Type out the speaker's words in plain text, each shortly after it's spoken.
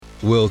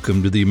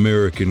Welcome to the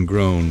American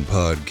Grown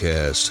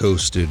Podcast,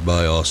 hosted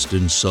by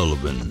Austin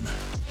Sullivan.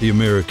 The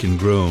American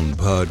Grown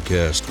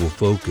Podcast will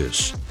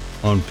focus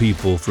on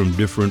people from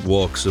different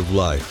walks of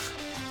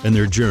life and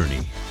their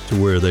journey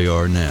to where they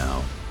are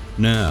now.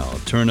 Now,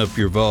 turn up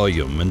your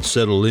volume and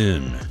settle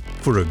in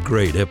for a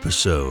great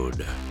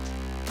episode.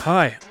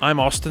 Hi, I'm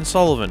Austin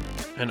Sullivan,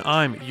 and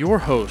I'm your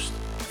host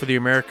for the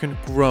American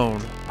Grown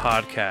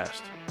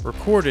Podcast,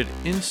 recorded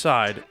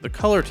inside the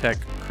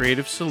ColorTech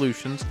Creative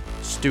Solutions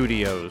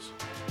Studios.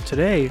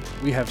 Today,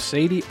 we have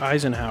Sadie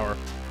Eisenhour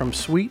from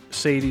Sweet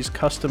Sadie's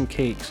Custom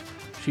Cakes.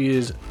 She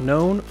is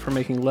known for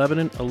making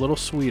Lebanon a little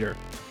sweeter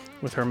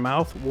with her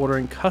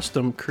mouth-watering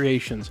custom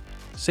creations.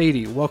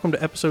 Sadie, welcome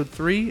to episode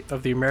 3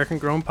 of the American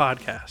Grown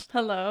Podcast.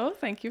 Hello,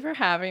 thank you for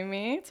having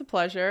me. It's a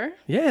pleasure.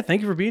 Yeah,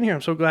 thank you for being here.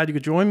 I'm so glad you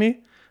could join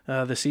me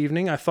this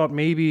evening. I thought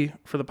maybe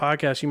for the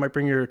podcast you might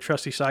bring your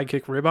trusty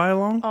sidekick Ribeye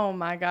along. Oh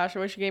my gosh, I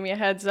wish you gave me a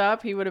heads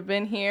up. He would have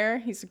been here.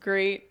 He's a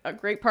great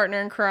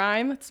partner in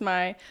crime. It's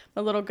my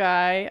little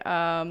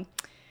guy.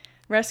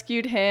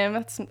 Rescued him.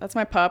 That's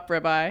my pup,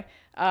 Ribeye.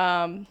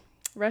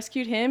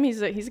 Rescued him.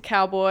 He's a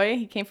cowboy.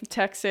 He came from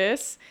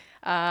Texas.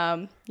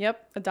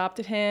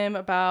 Adopted him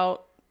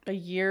about a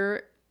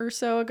year or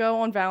so ago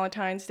on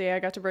Valentine's Day. I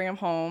got to bring him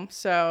home.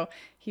 So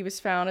he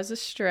was found as a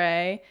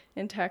stray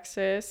in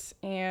Texas,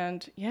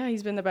 and yeah,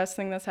 he's been the best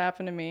thing that's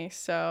happened to me.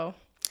 So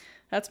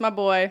that's my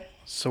boy.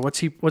 So what's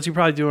he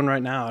probably doing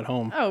right now at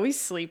home? Oh, he's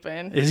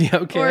sleeping. Is he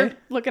okay? Or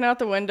looking out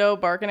the window,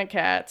 barking at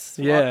cats.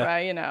 Yeah. Walk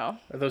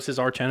by, Are those his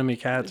arch enemy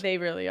cats? They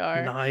really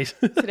are. Nice.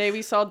 Today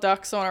we saw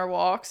ducks on our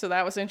walk, so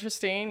that was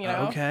interesting,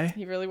 Okay.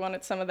 He really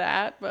wanted some of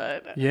that,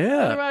 but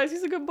Yeah. otherwise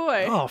he's a good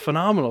boy. Oh,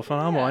 phenomenal. Yeah.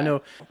 I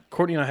know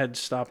Courtney and I had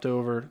stopped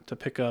over to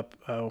pick up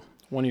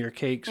one of your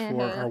cakes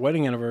for our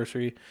wedding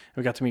anniversary.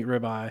 We got to meet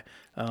Ribeye,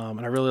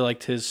 and I really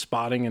liked his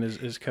spotting and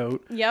his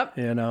coat. Yep.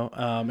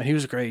 And he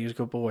was great. He was a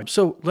good boy.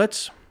 So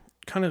let's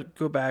kind of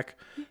go back,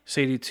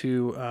 Sadie,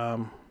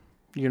 to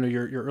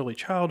your early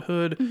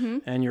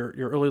childhood and your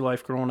early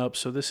life growing up.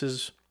 So this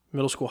is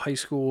middle school, high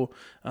school.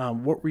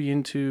 What were you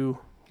into?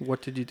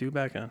 What did you do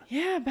back then?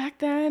 Yeah, back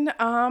then,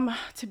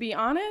 to be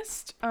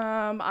honest,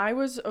 I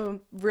was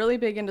really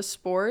big into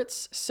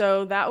sports,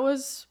 so that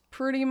was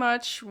pretty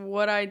much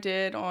what I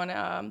did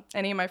on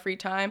any of my free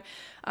time.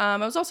 I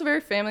was also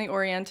very family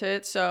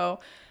oriented, so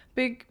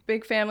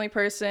big family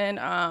person.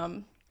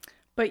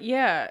 But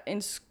yeah,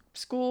 in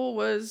school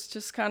was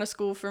just kind of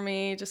school for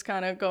me, just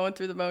kind of going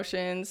through the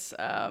motions.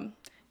 Can't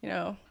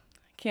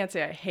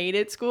say I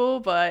hated school,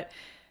 but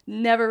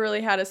never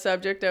really had a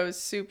subject I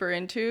was super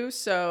into.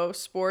 So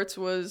sports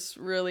was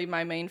really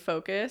my main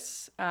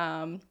focus.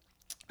 I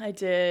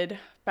did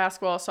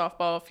basketball,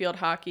 softball, field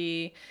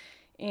hockey,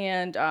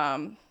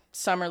 and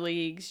summer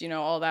leagues,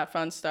 all that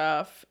fun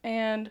stuff.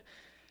 And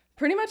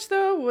pretty much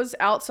though was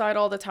outside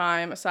all the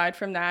time. Aside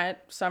from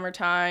that,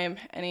 summertime,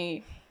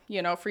 any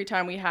free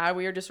time we had,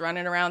 we were just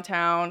running around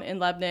town in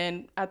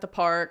Lebanon at the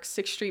park,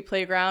 6th Street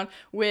Playground,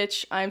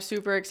 which I'm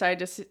super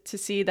excited to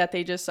see that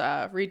they just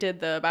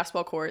redid the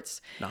basketball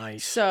courts.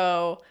 Nice.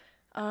 So,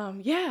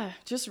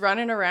 just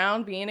running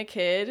around, being a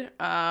kid,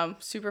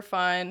 super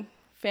fun,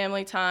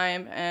 family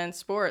time, and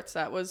sports.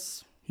 That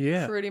was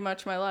pretty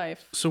much my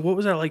life. So what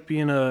was that like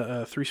being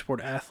a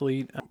 3-sport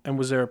athlete? And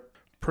was there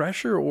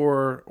pressure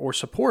or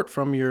support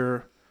from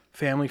your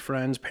family,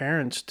 friends,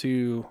 parents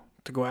to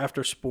go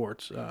after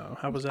sports?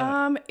 How was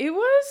that? It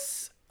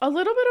was a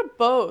little bit of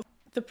both.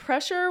 The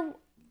pressure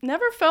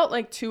never felt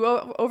like too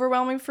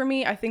overwhelming for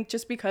me. I think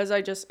just because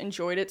I just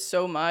enjoyed it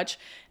so much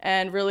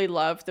and really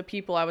loved the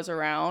people I was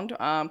around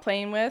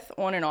playing with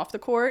on and off the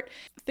court.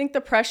 I think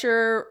the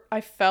pressure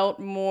I felt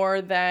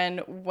more than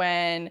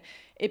when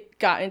it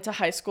got into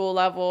high school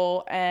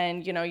level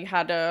and, you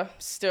had to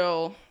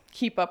still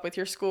keep up with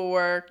your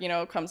schoolwork,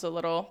 comes a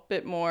little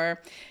bit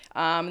more.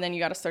 And then you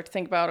got to start to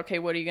think about, okay,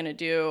 what are you going to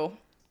do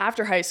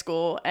after high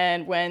school?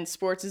 And when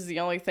sports is the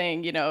only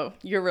thing,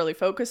 you're really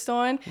focused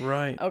on.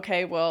 Right.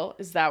 Okay, well,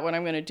 is that what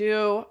I'm going to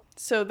do?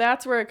 So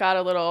that's where it got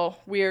a little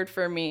weird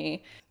for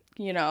me.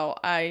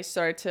 I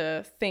started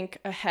to think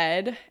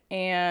ahead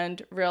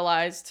and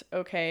realized,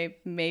 okay,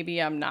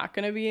 maybe I'm not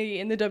going to be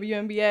in the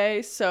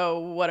WNBA. So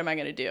what am I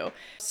going to do?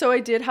 So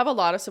I did have a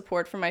lot of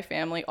support from my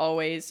family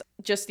always,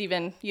 just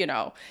even,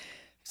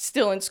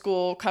 still in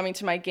school, coming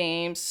to my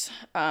games,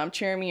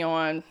 cheering me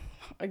on.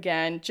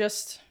 Again,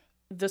 just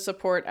the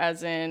support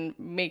as in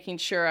making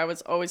sure I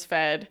was always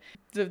fed,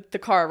 the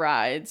car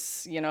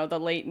rides, the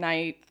late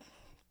night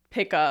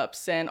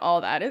pickups and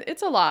all that.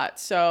 It's a lot.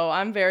 So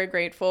I'm very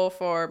grateful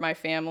for my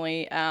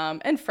family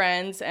and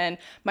friends and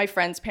my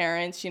friends'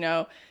 parents.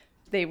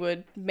 They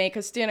would make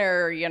us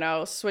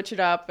dinner, switch it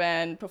up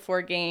and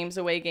before games,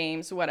 away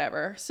games,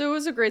 whatever. So it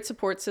was a great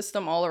support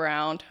system all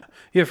around.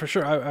 Yeah, for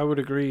sure. I would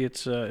agree.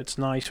 It's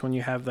nice when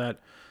you have that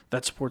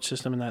support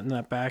system and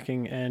that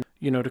backing. And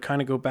to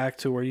kind of go back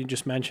to where you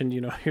just mentioned,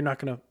 you're not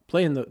going to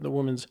play in the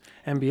women's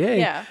NBA.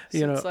 Yeah.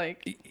 So it's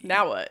like,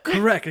 now what?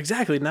 Correct.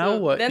 Exactly. Now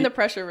what? Then the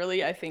pressure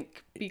really, I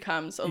think,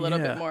 becomes a little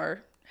bit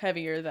more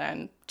heavier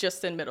than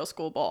just in middle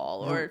school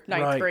ball or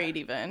ninth grade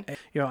even.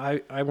 You know,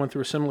 I went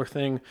through a similar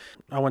thing.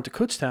 I went to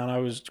Kutztown. I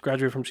was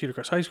graduated from Cedar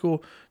Crest High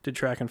School, did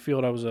track and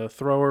field. I was a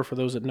thrower. For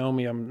those that know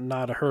me, I'm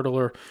not a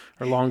hurdler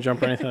or long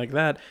jumper or anything like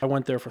that. I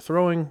went there for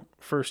throwing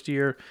first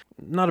year.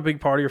 Not a big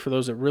partier for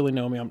those that really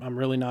know me. I'm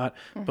really not.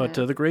 But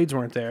the grades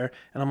weren't there.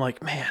 And I'm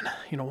like, man,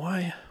 you know,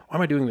 why am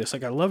I doing this?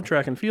 Like, I love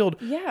track and field,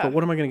 but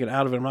what am I going to get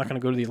out of it? I'm not going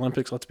to go to the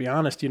Olympics, let's be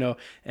honest, you know.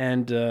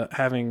 And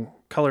having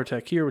Color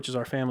Tech here, which is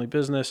our family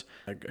business,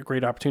 a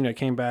great opportunity. I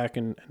came back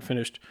and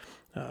finished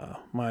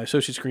my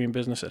associate's degree in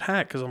business at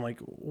Hack because I'm like,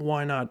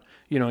 why not,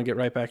 you know, and get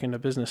right back into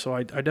business. So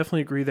I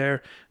definitely agree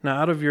there.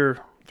 Now, out of your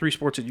 3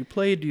 sports that you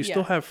played, do you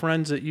still have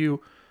friends that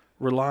you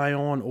rely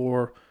on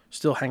or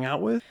still hang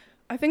out with?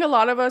 I think a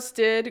lot of us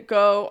did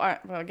go,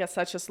 well, I guess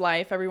that's just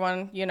life.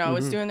 Everyone, you know,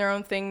 is doing their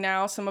own thing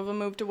now. Some of them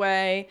moved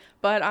away,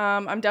 but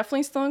I'm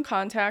definitely still in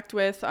contact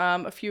with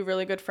a few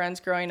really good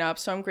friends growing up.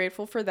 So I'm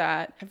grateful for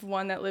that. I have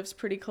one that lives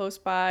pretty close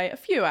by, a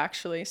few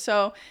actually.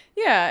 So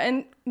yeah.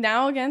 And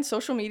now again,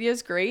 social media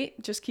is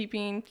great. Just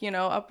keeping, you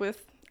know, up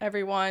with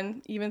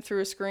everyone, even through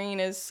a screen,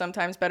 is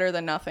sometimes better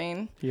than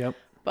nothing. Yep.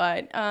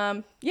 But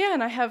yeah,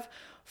 and I have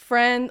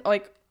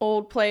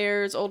old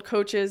players, old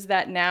coaches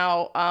that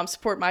now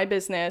support my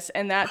business,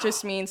 and that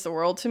just means the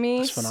world to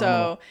me.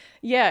 So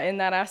yeah, in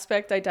that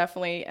aspect, I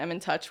definitely am in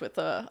touch with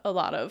a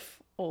lot of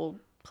old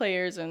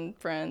players and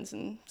friends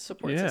and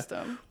support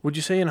system. Would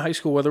you say in high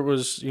school, whether it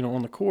was, you know,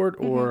 on the court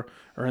or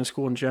in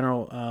school in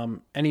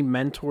general, any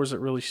mentors that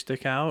really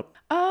stick out?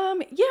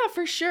 Yeah,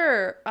 for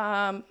sure.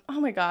 Oh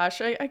my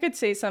gosh, I could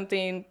say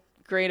something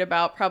great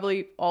about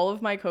probably all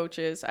of my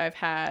coaches I've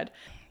had.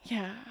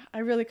 Yeah, I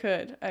really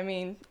could. I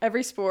mean,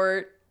 every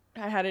sport,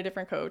 I had a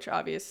different coach,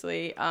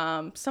 obviously.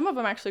 Some of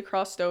them actually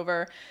crossed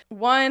over.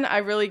 One, I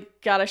really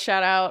got to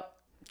shout out,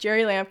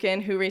 Jerry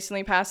Lampkin, who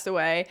recently passed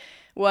away,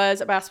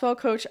 was a basketball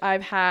coach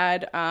I've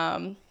had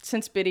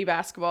since Biddy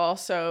basketball.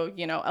 So,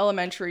 you know,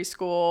 elementary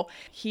school.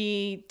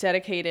 He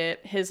dedicated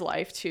his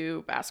life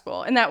to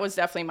basketball. And that was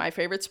definitely my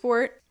favorite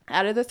sport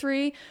out of the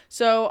 3.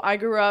 So I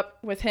grew up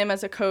with him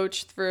as a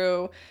coach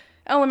through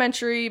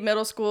elementary,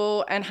 middle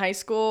school, and high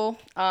school.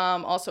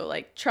 Also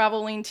like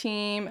traveling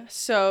team.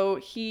 So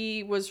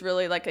he was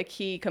really like a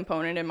key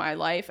component in my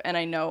life. And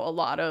I know a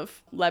lot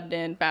of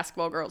Lebanon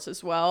basketball girls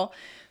as well.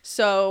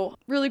 So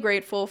really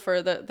grateful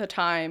for the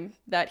time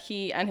that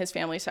he and his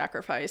family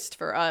sacrificed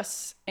for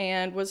us,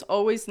 and was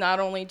always not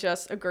only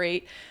just a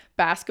great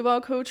basketball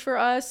coach for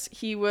us,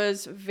 he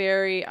was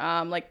very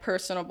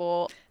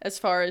personable as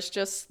far as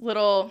just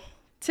little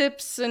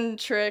tips and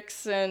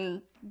tricks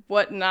and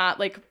whatnot,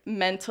 like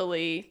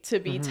mentally to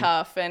be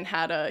tough and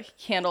how to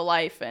handle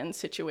life and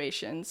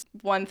situations.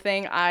 One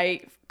thing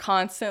I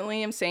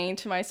constantly am saying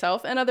to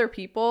myself and other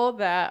people,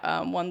 that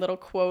one little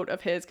quote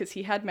of his, because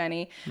he had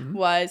many,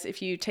 was,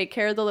 if you take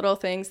care of the little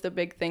things, the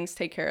big things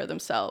take care of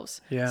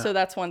themselves. Yeah. So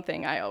that's one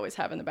thing I always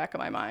have in the back of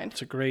my mind.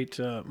 It's a great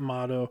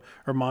motto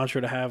or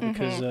mantra to have,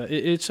 because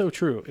it's so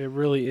true. It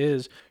really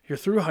is. You're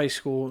through high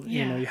school,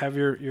 you know, you have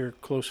your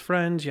close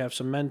friends, you have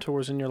some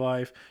mentors in your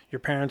life, your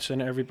parents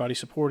and everybody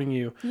supporting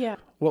you. Yeah.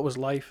 What was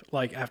life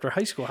like after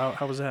high school?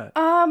 How was that?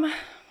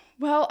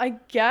 Well, I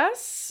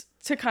guess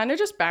to kind of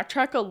just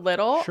backtrack a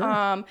little,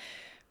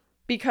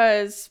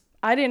 because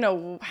I didn't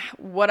know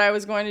what I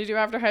was going to do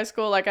after high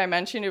school. Like I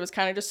mentioned, it was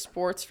kind of just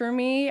sports for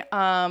me.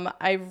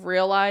 I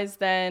realized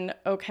then,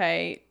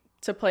 okay,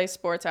 to play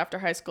sports after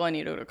high school, I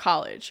need to go to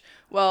college.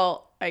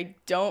 Well, I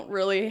don't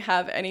really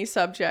have any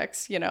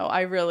subjects, you know,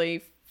 I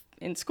really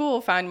in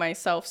school find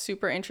myself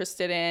super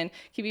interested in,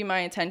 keeping my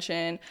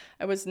attention.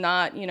 I was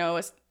not, you know,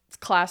 a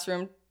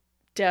classroom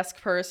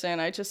desk person.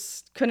 I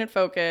just couldn't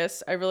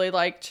focus. I really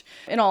liked,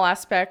 in all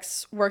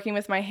aspects, working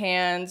with my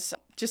hands,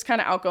 just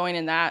kind of outgoing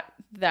in that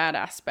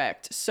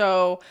aspect.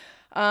 So,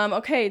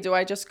 okay, do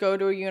I just go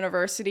to a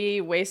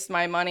university, waste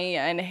my money,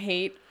 and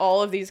hate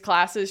all of these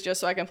classes just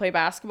so I can play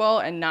basketball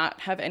and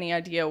not have any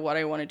idea what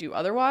I want to do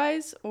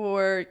otherwise?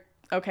 Or,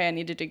 okay, I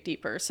need to dig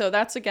deeper. So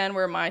that's, again,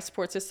 where my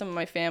support system and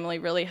my family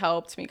really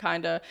helped me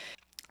kind of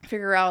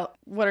figure out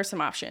what are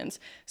some options.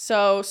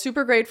 So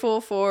super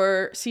grateful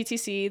for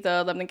CTC,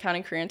 the Lebanon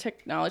County Career and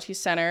Technology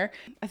Center.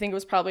 I think it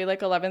was probably like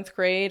 11th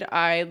grade.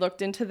 I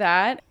looked into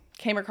that,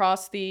 came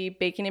across the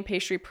baking and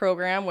pastry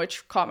program,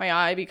 which caught my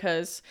eye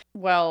because,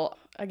 well,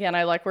 again,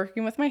 I like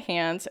working with my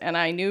hands, and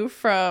I knew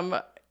from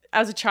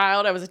as a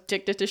child, I was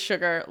addicted to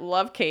sugar,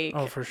 love cake.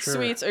 Oh, for sure.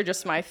 Sweets are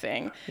just my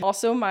thing.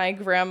 Also, my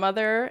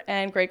grandmother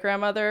and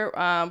great-grandmother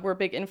were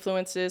big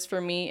influences for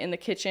me in the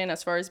kitchen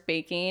as far as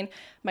baking.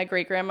 My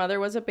great-grandmother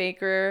was a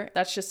baker.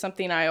 That's just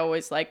something I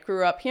always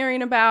grew up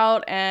hearing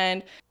about,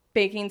 and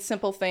baking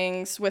simple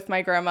things with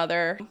my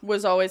grandmother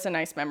was always a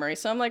nice memory.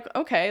 So I'm like,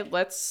 okay,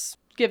 let's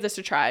give this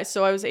a try.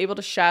 So I was able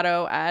to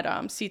shadow at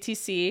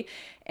CTC,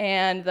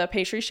 and the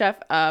pastry chef,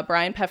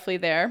 Brian Peffley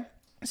there.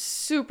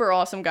 Super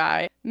awesome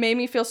guy. Made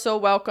me feel so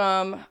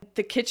welcome.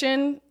 The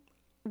kitchen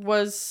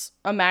was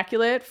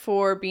immaculate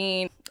for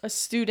being a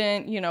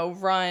student,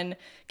 run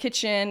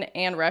kitchen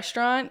and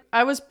restaurant.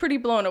 I was pretty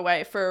blown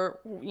away for,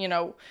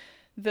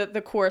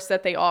 the course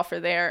that they offer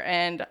there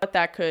and what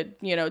that could,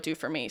 do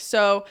for me.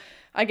 So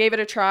I gave it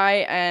a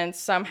try, and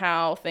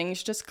somehow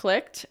things just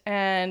clicked,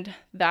 and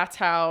that's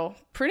how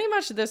pretty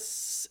much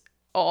this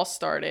all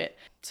started.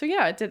 So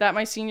yeah, I did that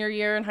my senior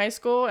year in high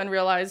school and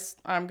realized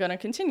I'm going to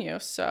continue.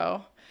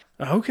 So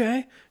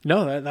okay.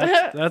 No,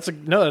 that's a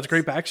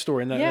great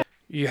backstory. And that yeah.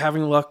 You're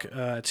having luck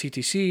at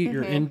CTC,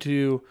 you're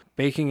into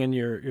baking, and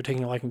you're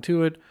taking a liking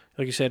to it.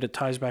 Like you said, it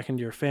ties back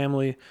into your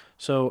family.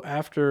 So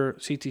after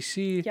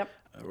CTC, Yep.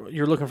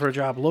 You're looking for a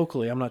job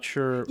locally. I'm not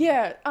sure.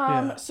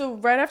 Yeah. So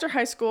right after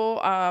high school,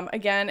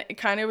 again, it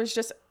kind of was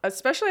just,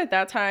 especially at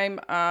that time,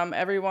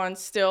 everyone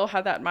still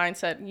had that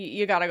mindset,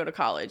 you got to go to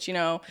college,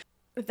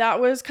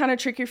 That was kind of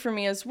tricky for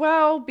me as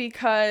well,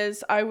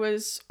 because I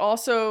was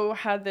also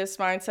had this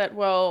mindset,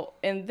 well,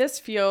 in this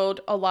field,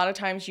 a lot of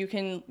times you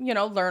can,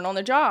 learn on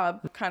the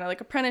job, kind of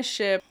like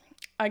apprenticeship.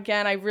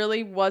 Again, I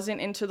really wasn't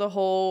into the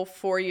whole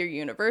 4-year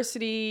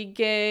university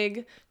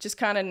gig, just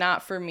kind of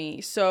not for me.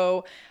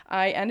 So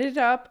I ended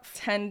up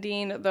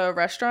attending the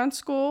restaurant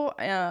school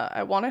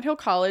at Walnut Hill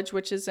College,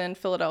 which is in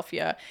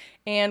Philadelphia,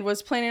 and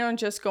was planning on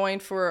just going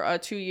for a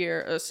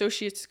 2-year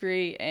associate's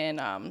degree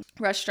in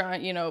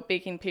restaurant,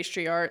 baking,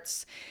 pastry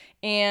arts,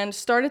 and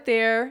started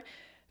there.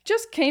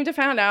 Just came to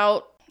find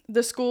out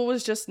the school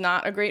was just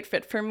not a great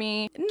fit for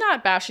me.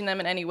 Not bashing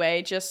them in any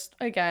way, just,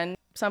 again,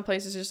 some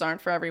places just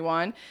aren't for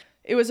everyone.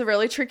 It was a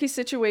really tricky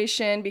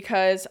situation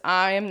because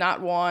I am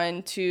not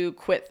one to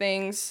quit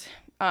things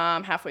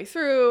halfway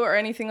through or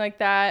anything like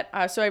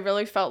that. So I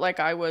really felt like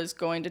I was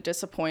going to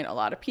disappoint a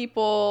lot of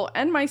people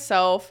and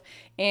myself,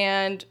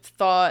 and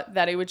thought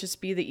that it would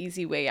just be the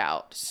easy way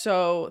out.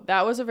 So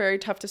that was a very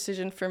tough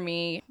decision for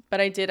me,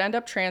 but I did end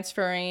up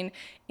transferring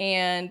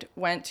and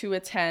went to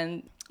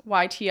attend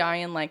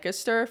YTI in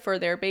Lancaster for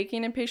their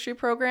baking and pastry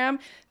program.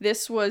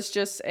 This was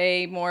just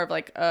a more of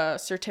like a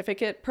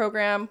certificate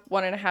program,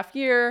 1.5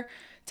 year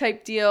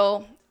type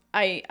deal.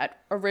 I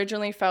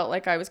originally felt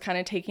like I was kind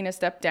of taking a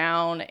step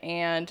down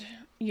and,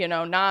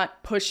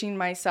 not pushing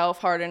myself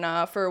hard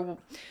enough, or,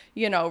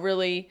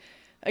 really,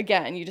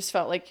 again, you just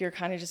felt like you're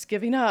kind of just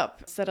giving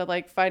up instead of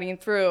like fighting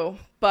through.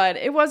 But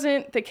it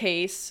wasn't the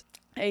case.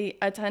 I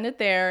attended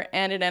there,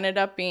 and it ended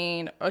up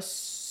being a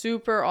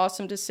super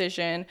awesome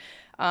decision.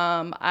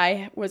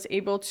 I was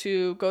able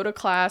to go to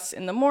class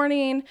in the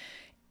morning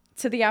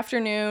to the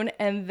afternoon,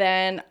 and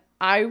then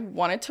I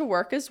wanted to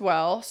work as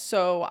well.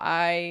 So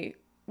I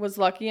was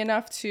lucky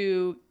enough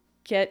to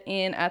get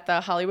in at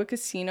the Hollywood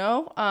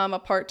Casino, a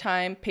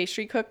part-time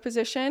pastry cook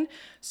position.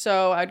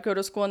 So I'd go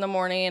to school in the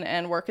morning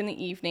and work in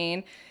the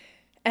evening.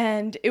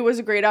 And it was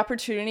a great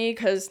opportunity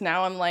because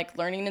now I'm like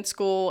learning in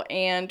school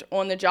and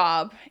on the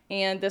job.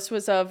 And this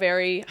was a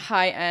very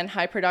high-end,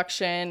 high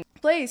production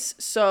place.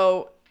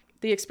 So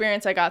the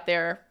experience I got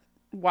there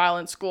while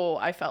in school,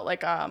 I felt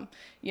like, I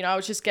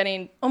was just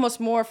getting almost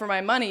more for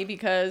my money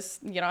because,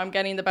 I'm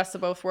getting the best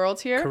of both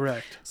worlds here.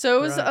 Correct. So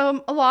it was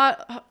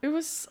it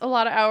was a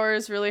lot of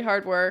hours, really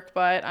hard work,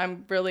 but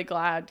I'm really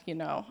glad,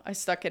 I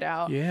stuck it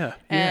out. Yeah.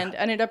 And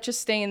ended up just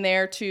staying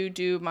there to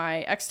do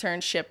my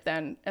externship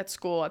then at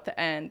school at the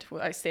end.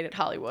 I stayed at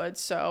Hollywood,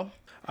 so...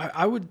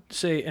 I would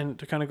say, and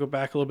to kind of go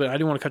back a little bit, I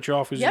didn't want to cut you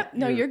off. Yep,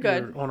 you're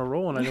good. You're on a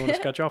roll, and I didn't want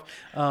to cut you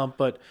off.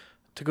 But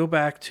to go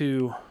back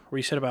to where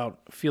you said about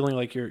feeling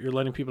like you're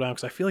letting people down,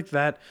 because I feel like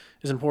that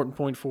is an important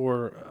point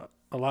for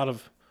a lot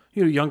of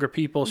younger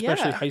people,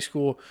 especially high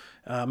school,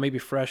 maybe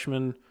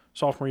freshman,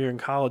 sophomore year in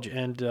college,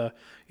 and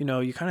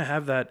you kind of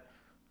have that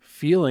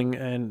feeling,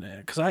 and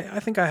because I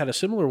think I had a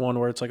similar one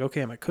where it's like,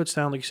 okay, I'm at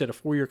Kutztown, like you said, a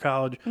 4-year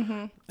college,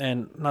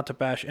 and not to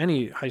bash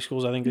any high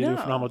schools, I think they do a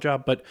phenomenal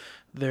job, but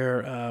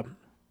their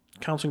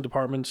counseling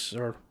departments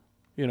are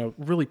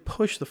really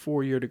push the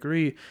 4-year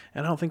degree,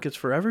 and I don't think it's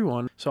for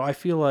everyone. So I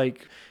feel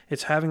like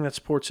it's having that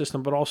support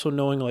system, but also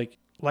knowing like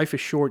life is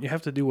short. You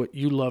have to do what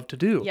you love to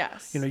do.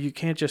 Yes. You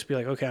can't just be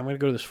like, okay, I'm going to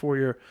go to this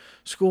 4-year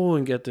school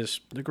and get this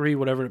degree,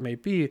 whatever it may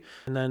be.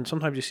 And then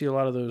sometimes you see a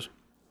lot of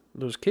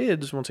those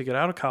kids, once they get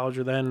out of college,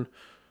 are then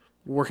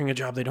working a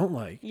job they don't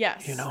like.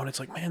 Yes. And it's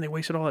like, man, they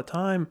wasted all that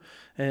time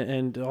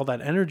and all that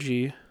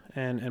energy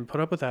and put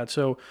up with that.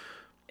 So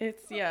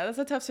that's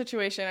a tough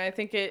situation. I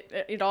think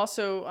it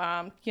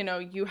also,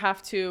 you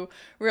have to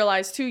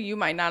realize too, you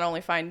might not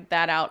only find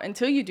that out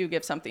until you do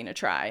give something a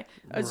try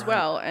as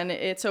well. And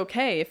it's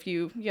okay if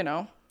you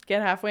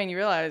get halfway and you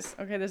realize,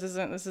 okay, this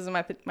isn't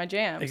my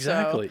jam.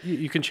 Exactly. So,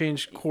 you can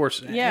change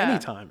course at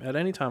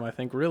any time, I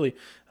think, really,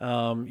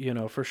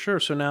 for sure.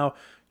 So now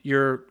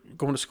you're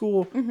going to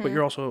school, but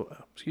you're also,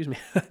 excuse me,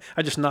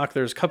 I just knocked,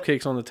 there's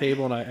cupcakes on the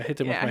table and I hit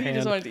them with my hand. Yeah,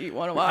 just wanted to eat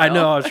one a while. I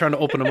know, I was trying to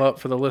open them up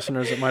for the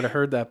listeners that might have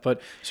heard that.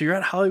 But so you're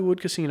at Hollywood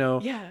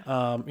Casino. Yeah.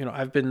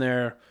 I've been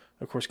there,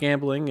 of course,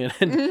 gambling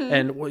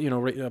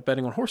and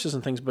betting on horses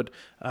and things, but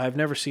I've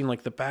never seen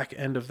like the back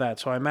end of that.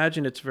 So I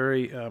imagine it's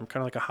very kind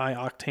of like a high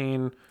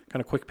octane,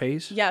 kind of quick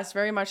pace. Yes,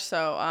 very much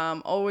so.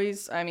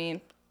 Always,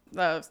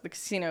 the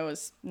casino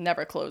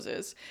never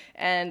closes,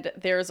 and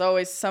there's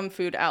always some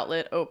food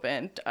outlet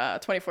open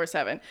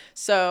 24/7.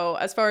 So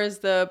as far as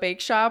the bake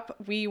shop,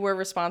 we were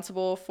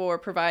responsible for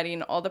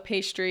providing all the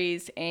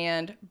pastries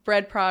and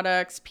bread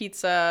products,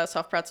 pizza,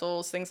 soft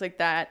pretzels, things like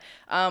that,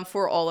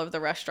 for all of the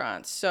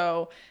restaurants.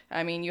 So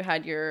I mean, you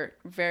had your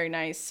very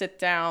nice sit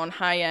down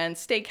high-end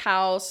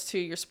steakhouse to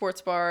your sports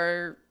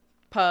bar,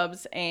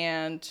 pubs,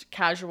 and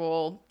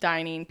casual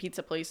dining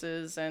pizza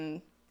places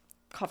and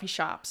coffee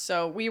shops.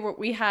 So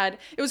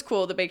it was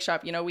cool, the bake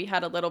shop, we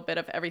had a little bit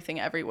of everything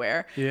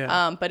everywhere.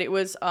 Yeah. But it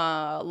was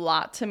a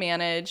lot to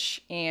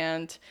manage,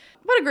 and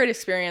what a great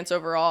experience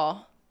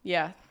overall.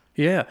 Yeah.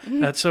 Yeah,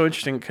 that's so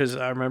interesting because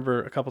I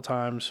remember a couple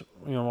times,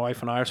 my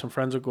wife and I or some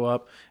friends would go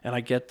up and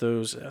I get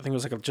those, I think it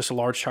was like just a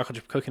large chocolate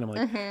chip cookie, and I'm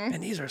like, man,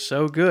 these are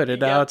so good.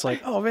 And now it's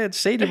like, oh man,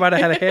 Sadie might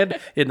have had a hand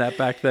in that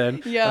back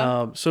then.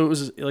 Yeah. So it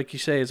was, like you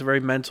say, it's a very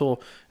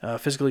mental,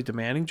 physically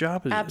demanding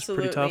job. It's pretty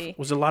Absolutely. tough.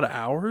 Was it a lot of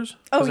hours?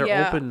 Oh, they're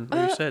yeah. open,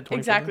 like you said, 24/7?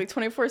 Exactly,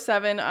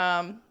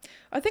 24/7.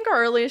 I think our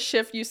earliest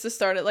shift used to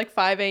start at like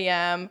 5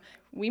 a.m.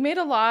 We made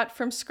a lot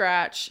from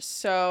scratch,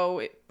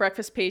 so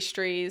breakfast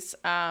pastries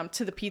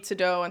to the pizza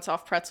dough and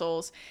soft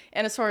pretzels.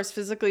 And as far as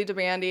physically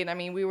demanding, I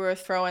mean, we were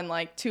throwing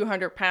like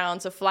 200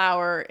 pounds of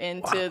flour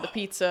into the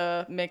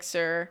pizza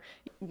mixer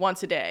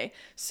once a day.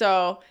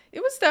 So it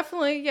was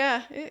definitely,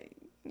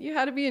 you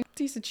had to be in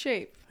decent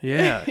shape.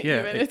 Yeah, yeah.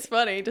 Even, it's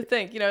funny to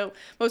think,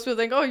 most people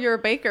think, oh, you're a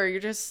baker,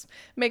 you're just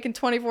making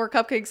 24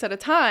 cupcakes at a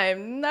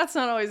time. That's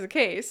not always the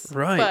case.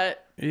 Right.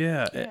 But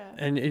yeah.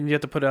 And you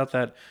have to put out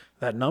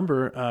that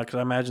number, because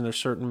I imagine there's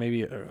certain,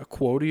 maybe a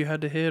quota you had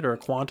to hit or a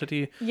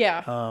quantity.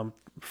 Yeah.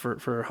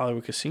 For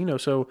Hollywood Casino.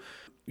 So,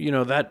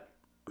 that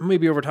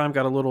maybe over time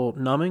got a little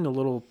numbing, a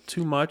little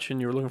too much, and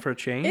you were looking for a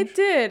change. It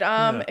did.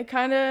 It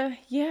kind of,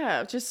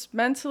 just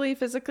mentally,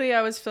 physically,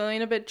 I was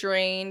feeling a bit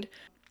drained.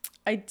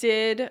 I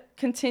did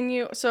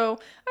continue. So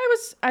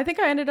I think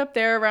I ended up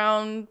there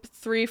around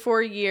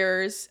 3-4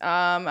 years.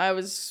 I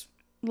was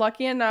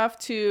lucky enough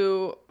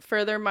to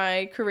further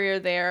my career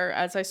there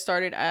as I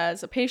started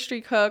as a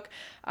pastry cook.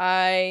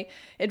 I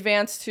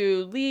advanced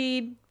to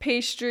lead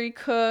pastry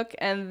cook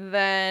and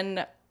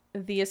then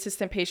the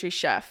assistant pastry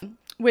chef,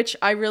 which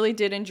I really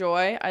did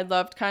enjoy. I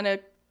loved kind of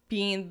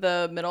being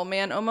the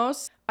middleman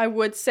almost. I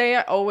would say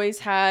I always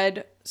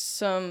had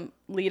some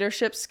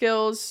leadership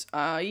skills,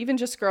 even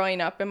just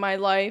growing up in my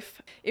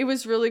life. It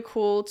was really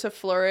cool to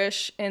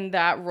flourish in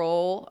that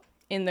role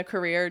in the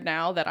career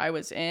now that I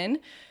was in.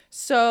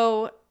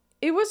 So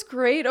it was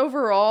great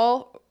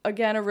overall.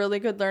 Again, a really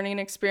good learning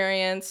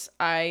experience.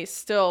 I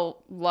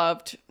still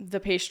loved the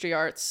pastry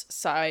arts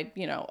side,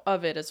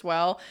 of it as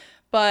well.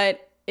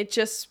 But it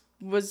just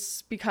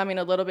was becoming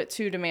a little bit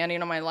too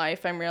demanding on my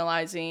life. I'm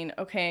realizing,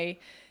 okay,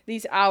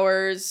 these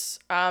hours,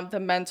 the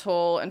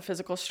mental and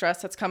physical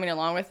stress that's coming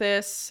along with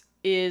this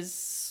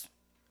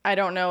I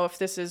don't know if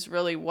this is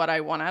really what I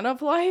want out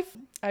of life.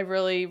 I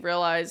really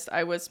realized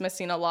I was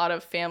missing a lot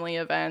of family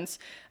events.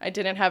 I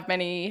didn't have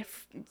many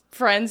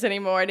friends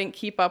anymore. I didn't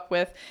keep up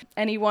with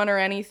anyone or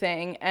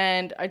anything.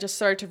 And I just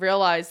started to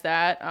realize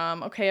that,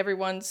 okay,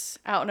 everyone's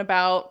out and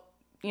about,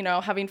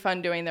 having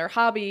fun doing their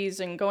hobbies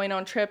and going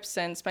on trips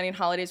and spending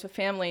holidays with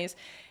families.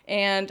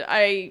 And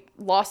I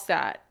lost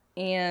that.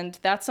 And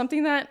that's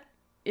something that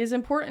is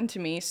important to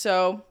me.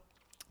 So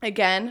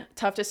again,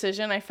 tough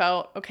decision. I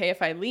felt, okay,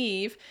 if I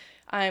leave,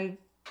 I'm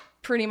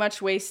pretty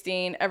much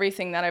wasting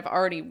everything that I've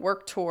already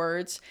worked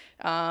towards,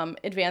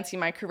 advancing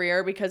my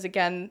career, because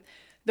again,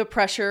 the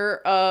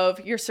pressure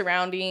of your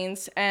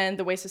surroundings and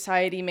the way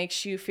society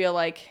makes you feel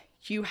like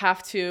you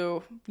have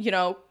to,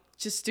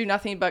 just do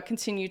nothing but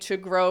continue to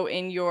grow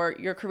in your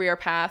career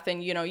path.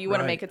 And, you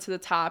want to make it to the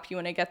top. You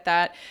want to get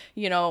that,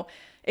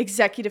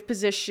 executive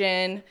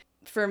position.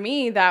 For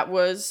me, that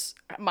was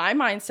my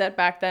mindset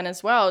back then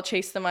as well.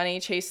 Chase the money,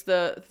 chase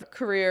the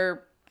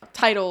career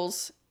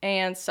titles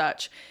and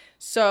such.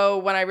 So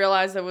when I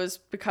realized I was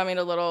becoming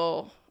a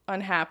little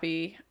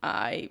unhappy,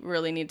 I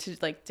really needed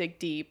to dig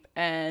deep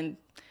and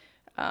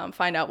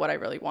find out what I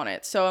really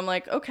wanted. So I'm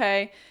like,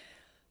 okay,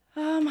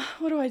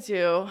 what do I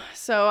do?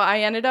 So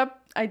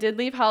I did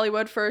leave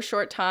Hollywood for a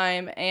short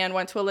time and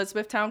went to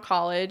Elizabethtown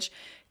College,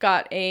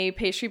 got a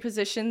pastry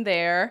position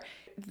there.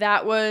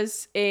 That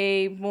was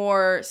a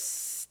more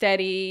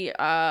steady,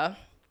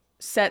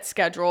 set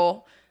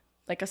schedule,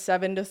 like a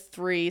 7 to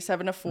 3,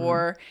 7 to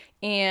 4,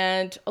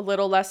 and a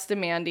little less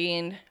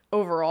demanding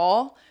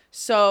overall.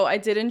 So I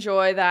did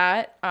enjoy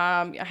that.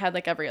 I had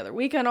like every other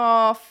weekend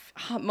off,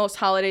 most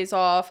holidays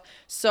off.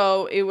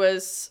 So it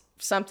was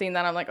something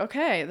that I'm like,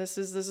 okay, this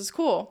is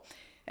cool.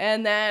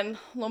 And then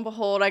lo and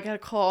behold, I got a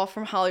call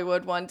from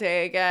Hollywood one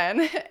day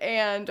again,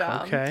 and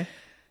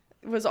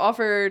was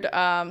offered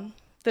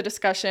the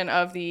discussion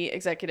of the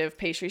executive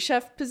pastry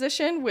chef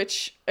position,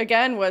 which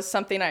again was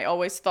something I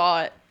always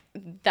thought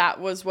that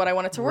was what I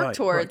wanted to work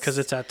towards. Because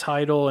it's that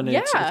title, and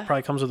it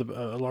probably comes with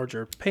a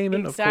larger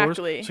payment, of course.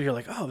 So you're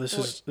like, oh, this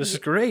is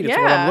great. It's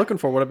what I'm looking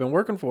for, what I've been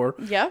working for.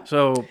 Yeah.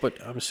 So,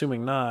 but I'm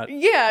assuming not.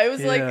 Yeah, it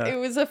was like, it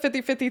was a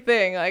 50-50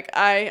 thing. Like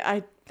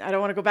I I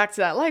don't want to go back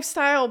to that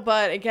lifestyle,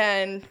 but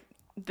again,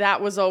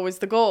 that was always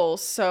the goal.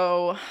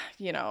 So,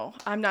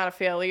 I'm not a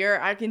failure.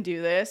 I can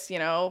do this,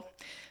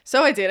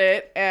 So I did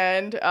it,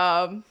 and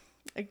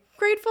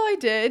grateful I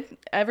did.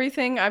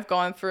 Everything I've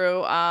gone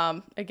through,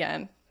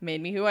 again,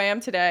 made me who I am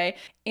today.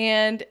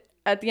 And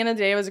at the end of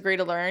the day, it was a great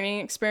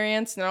learning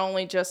experience, not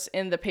only just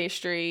in the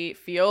pastry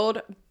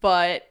field,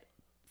 but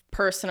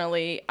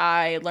personally,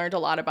 I learned a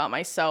lot about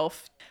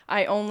myself.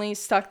 I only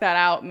stuck that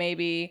out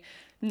maybe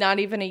not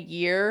even a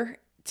year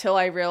till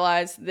I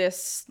realized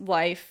this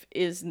life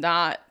is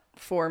not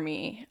for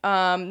me.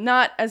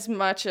 Not as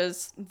much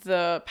as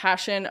the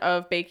passion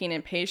of baking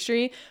and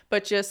pastry,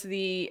 but just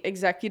the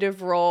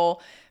executive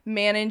role,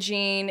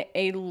 managing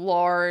a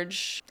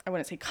large, I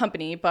wouldn't say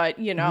company, but,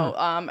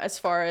 as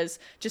far as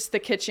just the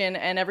kitchen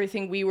and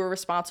everything we were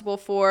responsible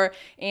for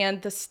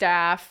and the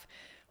staff,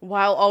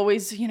 while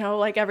always,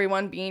 like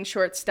everyone being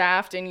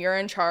short-staffed and you're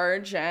in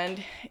charge,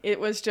 and it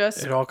was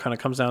just... It all kind of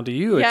comes down to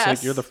you. Yes.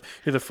 It's like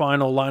you're the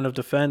final line of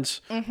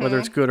defense, whether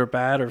it's good or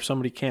bad, or if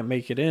somebody can't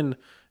make it in.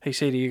 Hey,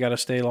 Sadie, you got to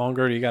stay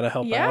longer, you got to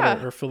help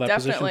out or fill that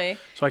definitely. position.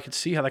 So I could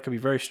see how that could be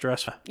very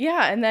stressful.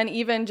 Yeah, and then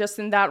even just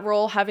in that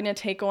role, having to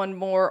take on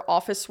more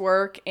office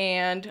work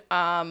and,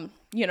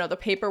 the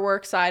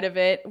paperwork side of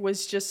it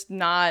was just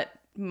not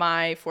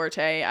my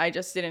forte. I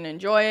just didn't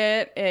enjoy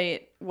it.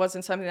 It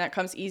wasn't something that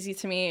comes easy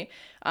to me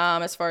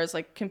as far as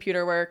like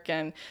computer work,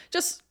 and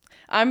just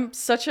I'm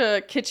such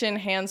a kitchen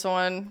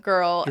hands-on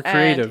girl. You're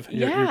creative. And,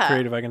 you're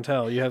creative. I can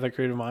tell. You have that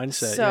creative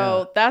mindset.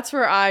 So that's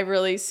where I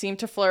really seemed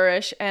to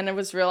flourish, and I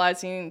was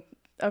realizing,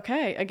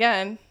 okay,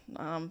 again,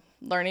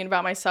 learning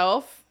about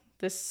myself,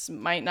 this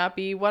might not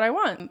be what I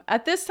want.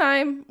 At this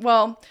time,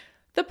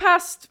 the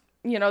past,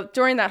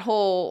 during that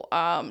whole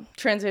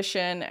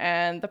transition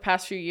and the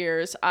past few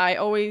years, I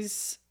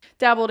always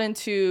dabbled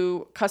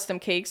into custom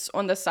cakes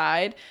on the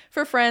side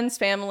for friends,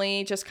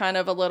 family, just kind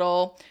of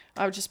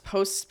I would just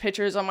post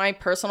pictures on my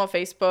personal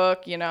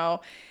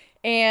Facebook,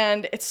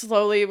 and it's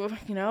slowly,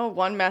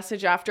 one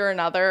message after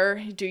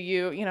another. Do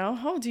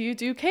you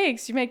do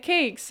cakes? You make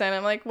cakes? And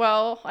I'm like,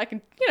 well, I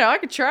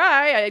could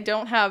try. I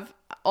don't have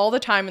all the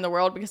time in the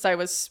world because I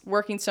was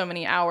working so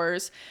many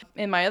hours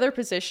in my other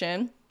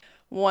position.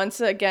 Once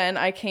again,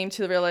 I came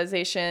to the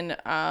realization,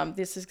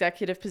 this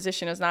executive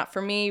position is not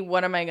for me.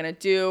 What am I going to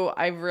do?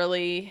 I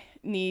really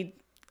need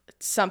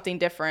something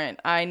different.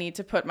 I need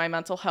to put my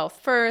mental health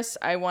first.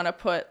 I want to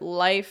put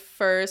life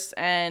first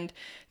and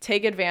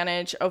take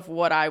advantage of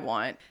what I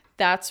want.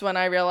 That's when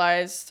I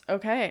realized,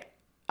 okay,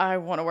 I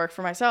want to work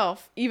for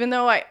myself. Even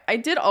though I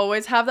did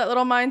always have that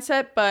little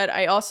mindset, but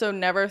I also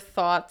never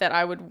thought that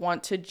I would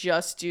want to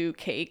just do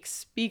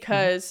cakes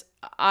because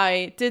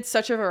I did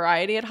such a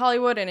variety at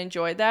Hollywood and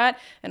enjoyed that.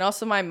 And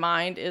also my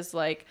mind is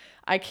like,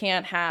 I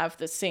can't have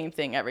the same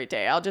thing every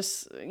day. I'll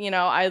just,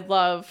 I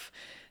love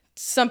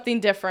something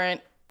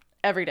different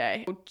every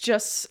day.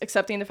 Just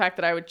accepting the fact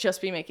that I would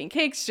just be making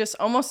cakes just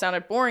almost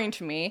sounded boring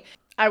to me.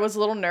 I was a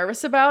little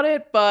nervous about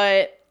it,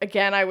 but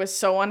again, I was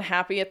so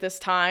unhappy at this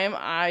time.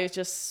 I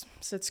just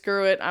said,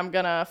 screw it. I'm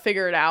going to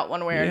figure it out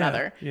one way or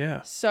another.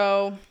 Yeah.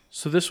 So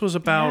this was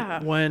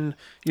about when,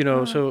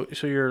 so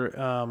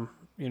you're,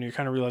 you're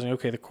kind of realizing,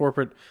 okay, the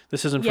corporate,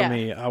 this isn't for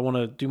me. I want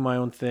to do my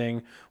own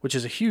thing, which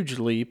is a huge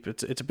leap.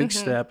 It's a big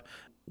step.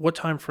 What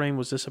time frame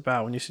was this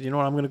about when you said,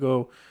 I'm going to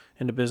go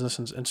into business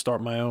and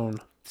start my own?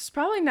 It's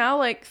probably now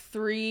like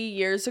 3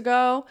 years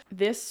ago.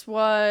 This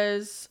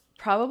was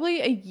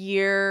probably a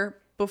year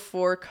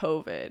before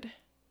COVID.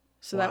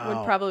 So that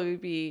would probably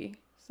be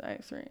 3,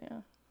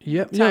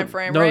 time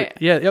frame, right?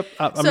 Yeah, yep.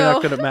 I'm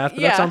not good at math,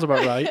 but that sounds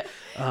about right.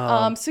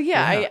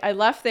 I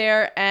left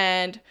there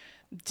and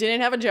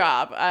didn't have a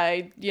job.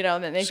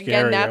 Then Scary,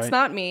 again, that's right?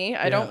 not me.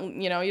 I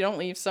don't, you don't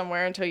leave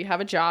somewhere until you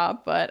have a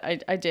job, but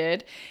I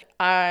did.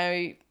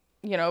 I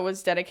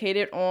was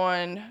dedicated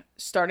on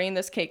starting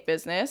this cake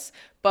business,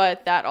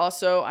 but that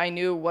also I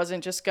knew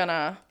wasn't just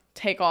gonna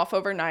take off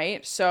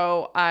overnight.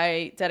 So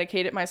I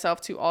dedicated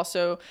myself to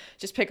also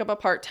just pick up a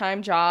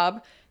part-time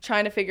job,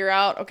 trying to figure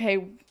out,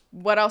 okay,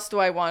 what else do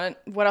I want?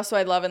 What else do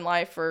I love in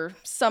life or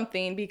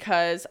something?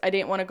 Because I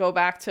didn't want to go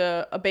back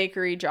to a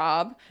bakery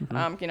job.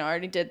 I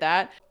already did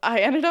that. I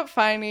ended up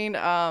finding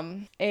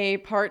a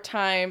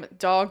part-time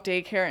dog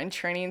daycare and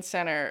training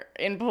center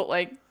in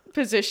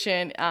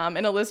position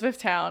in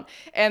Elizabethtown,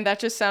 and that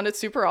just sounded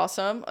super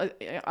awesome.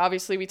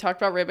 Obviously, we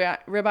talked about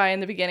ribeye in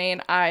the beginning.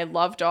 I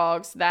love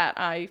dogs. That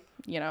I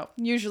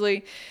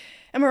usually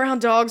am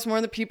around dogs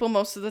more than people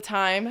most of the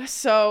time.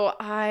 So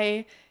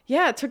I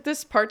took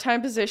this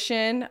part-time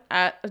position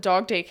at a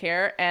dog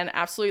daycare and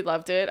absolutely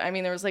loved it. I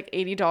mean, there was like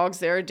 80 dogs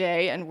there a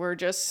day, and we're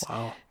just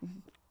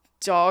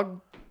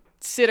dog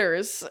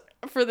sitters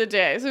for the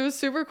day. So it was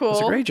super cool.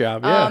 It's a great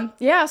job.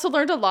 So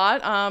learned a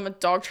lot,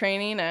 dog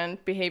training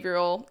and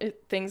behavioral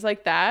things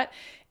like that.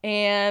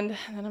 And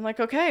then I'm like,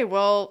 okay,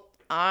 well,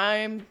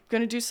 I'm going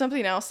to do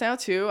something else now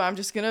too. I'm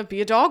just going to be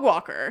a dog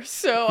walker.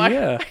 So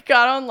I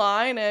got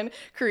online and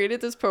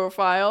created this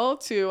profile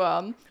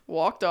to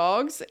walk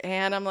dogs.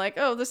 And I'm like,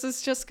 oh, this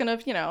is just going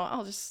to,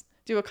 I'll just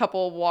do a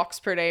couple walks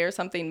per day or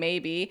something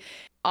maybe.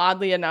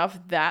 oddly enough,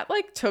 that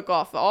like took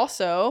off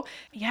also.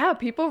 Yeah,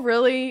 people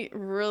really,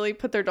 really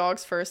put their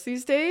dogs first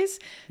these days.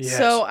 Yes.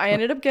 So I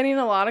ended up getting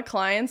a lot of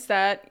clients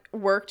that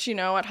worked,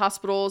 at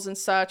hospitals and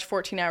such,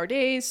 14-hour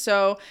days.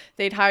 So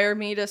they'd hire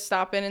me to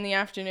stop in the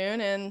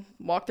afternoon and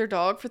walk their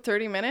dog for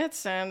 30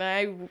 minutes. And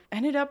I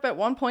ended up at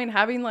one point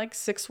having like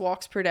 6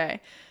 walks per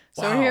day.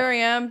 So Wow. here I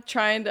am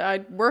trying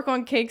to work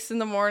on cakes in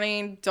the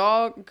morning,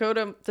 go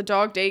to the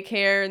dog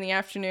daycare in the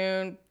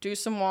afternoon, do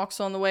some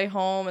walks on the way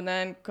home, and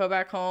then go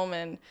back home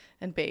and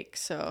bake.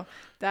 So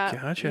that,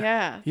 Gotcha.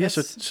 yeah, Yeah,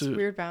 it's a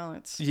weird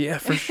balance. Yeah,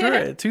 for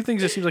sure. 2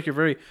 things it seems like you're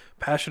very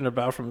passionate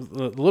about from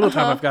the little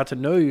time I've got to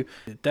know you.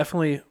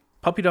 Definitely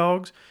puppy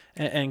dogs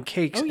and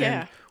cakes. Oh,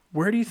 yeah. And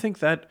where do you think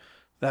that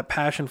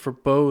passion for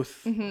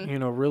both,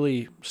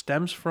 really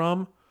stems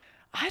from?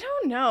 I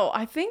don't know.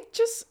 I think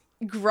just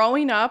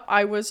growing up,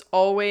 I was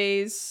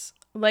always,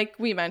 like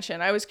we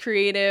mentioned, I was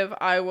creative.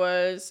 I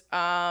was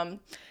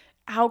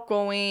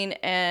outgoing,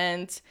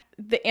 and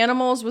the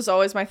animals was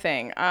always my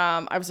thing.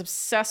 I was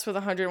obsessed with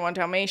 101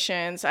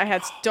 Dalmatians. I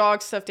had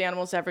dog stuffed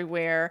animals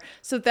everywhere.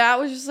 So that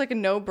was just like a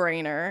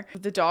no-brainer.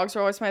 The dogs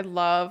were always my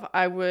love.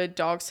 I would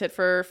dog sit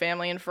for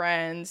family and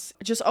friends.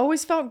 Just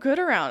always felt good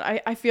around.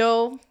 I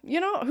feel,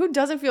 who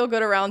doesn't feel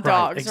good around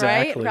dogs,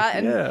 exactly.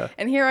 right? Yeah.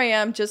 And here I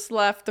am, just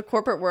left the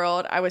corporate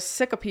world. I was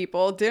sick of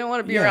people, didn't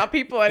want to be around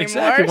people anymore.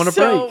 Exactly. Want a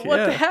so break.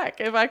 what the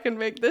heck if I can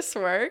make this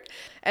work?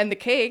 And the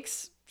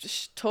cakes,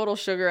 total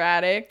sugar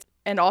addict.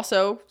 And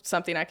also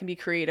something I can be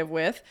creative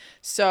with.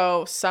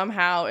 So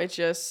somehow I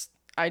just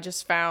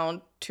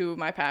found 2 of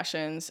my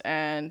passions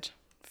and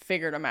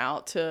figured them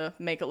out to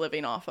make a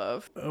living off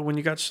of. When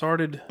you got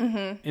started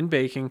in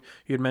baking,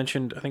 you had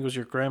mentioned, I think it was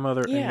your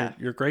grandmother and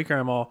your great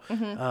grandma.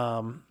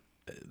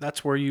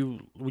 That's where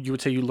you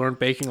would say you learned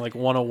baking like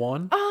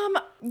 101?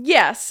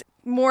 Yes,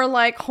 more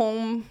like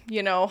home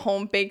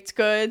baked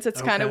goods.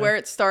 That's kind of where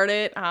it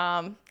started.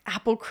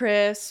 Apple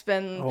crisp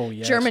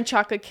and German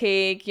chocolate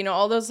cake,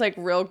 all those like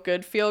real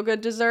good feel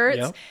good desserts.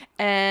 Yep.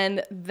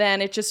 And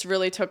then it just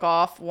really took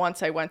off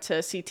once I went to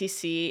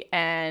CTC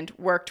and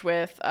worked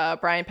with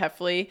Brian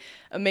Peffley,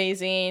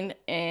 amazing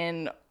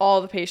in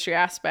all the pastry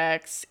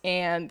aspects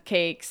and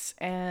cakes.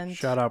 And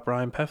shout out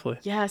Brian Peffley.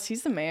 Yes,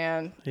 he's the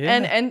man. Yeah.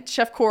 And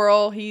Chef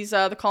Coral, he's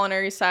the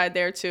culinary side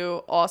there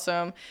too.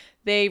 Awesome.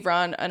 They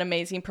run an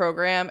amazing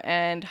program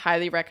and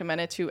highly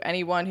recommend it to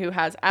anyone who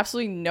has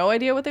absolutely no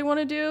idea what they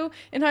want to do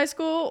in high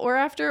school or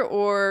after,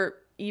 or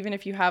even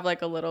if you have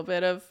like a little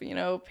bit of,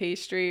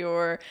 pastry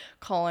or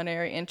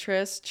culinary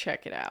interest,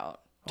 check it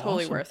out.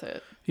 Totally Awesome. worth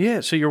it.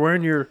 Yeah, so you're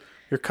wearing your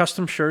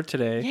custom shirt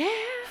today. Yeah.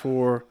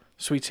 For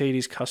Sweet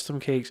Sadie's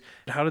Custom Cakes.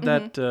 How did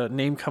that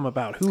name come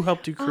about? Who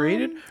helped you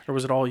create it, or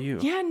was it all you?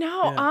 Yeah,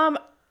 no.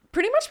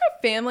 Pretty much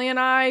my family and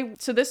I.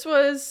 So this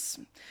was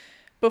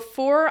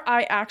before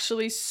I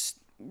actually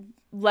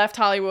left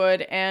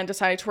Hollywood and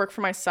decided to work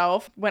for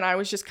myself. When I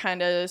was just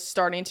kind of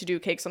starting to do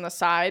cakes on the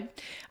side,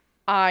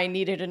 I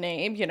needed a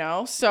name,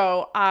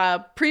 So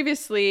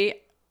previously,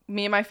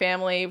 me and my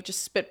family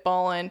just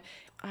spitballing.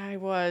 I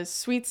was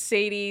Sweet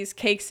Sadie's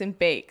Cakes and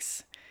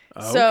Bakes.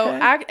 Okay. So,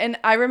 and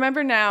I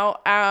remember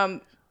now,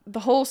 the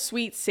whole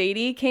Sweet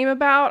Sadie came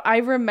about. I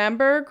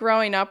remember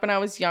growing up when I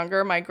was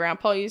younger, my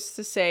grandpa used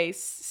to say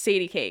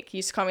Sadie cake. He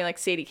used to call me like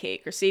Sadie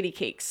cake or Sadie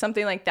cakes,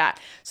 something like that.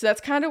 So that's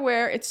kind of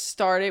where it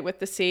started with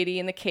the Sadie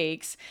and the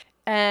cakes.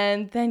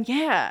 And then,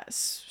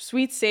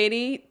 Sweet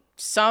Sadie,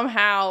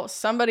 somehow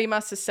somebody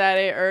must have said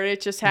it or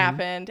it just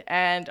happened.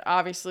 And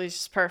obviously it's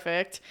just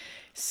perfect.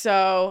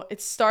 So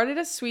it started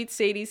as Sweet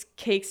Sadie's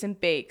Cakes and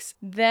Bakes.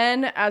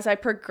 Then as I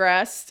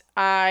progressed,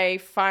 I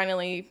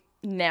finally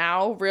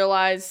now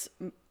realize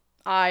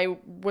I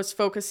was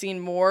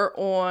focusing more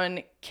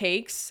on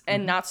cakes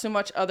and not so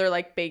much other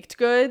like baked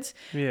goods.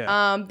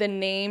 Yeah. The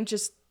name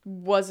just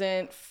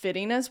wasn't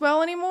fitting as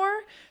well anymore.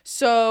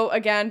 So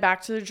again,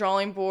 back to the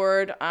drawing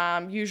board.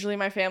 Usually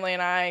my family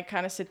and I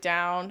kind of sit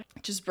down,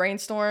 just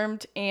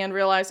brainstormed and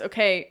realized,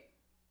 okay,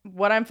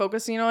 what I'm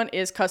focusing on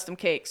is custom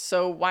cakes.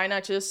 So why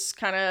not just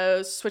kind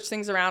of switch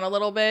things around a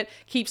little bit,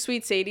 keep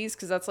Sweet Sadie's,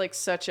 because that's like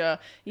such a,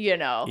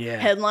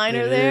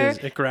 headliner there. Is.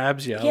 It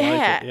grabs you. I Yeah.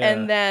 like it. Yeah.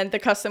 And then the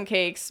custom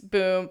cakes,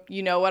 boom,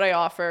 what I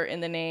offer in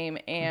the name.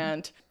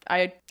 And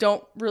I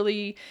don't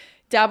really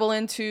dabble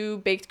into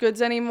baked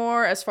goods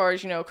anymore as far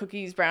as,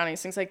 cookies,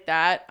 brownies, things like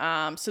that.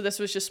 So this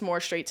was just more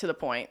straight to the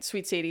point.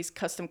 Sweet Sadie's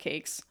Custom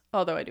Cakes.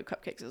 Although I do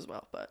cupcakes as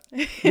well, but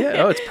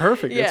it's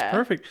perfect. Yeah. It's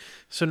perfect.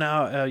 So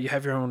now you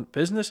have your own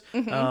business.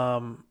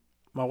 My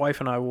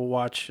wife and I will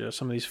watch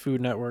some of these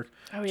Food Network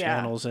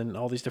channels and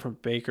all these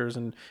different bakers.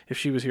 And if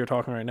she was here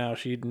talking right now,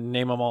 she'd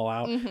name them all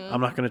out. I'm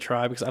not going to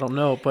try because I don't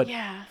know. But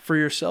for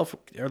yourself,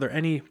 are there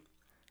any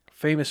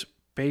famous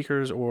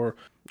bakers or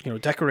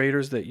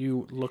decorators that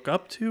you look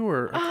up to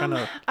or kind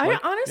of? I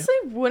honestly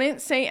wouldn't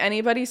say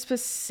anybody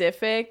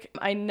specific.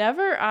 I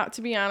never,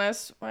 to be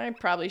honest, I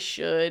probably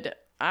should.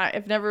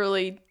 I've never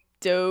really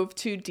dove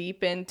too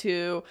deep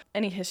into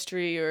any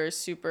history or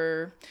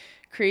super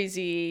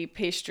crazy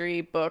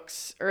pastry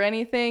books or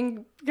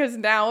anything, because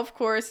now, of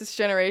course, this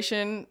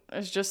generation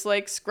is just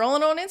like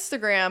scrolling on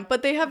Instagram,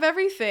 but they have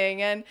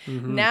everything. And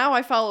now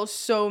I follow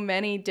so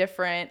many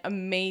different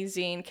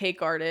amazing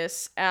cake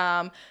artists.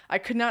 I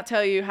could not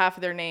tell you half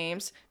of their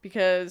names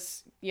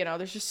because,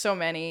 there's just so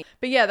many.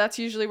 But yeah, that's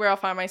usually where I'll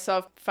find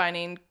myself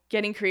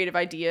getting creative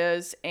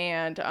ideas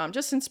and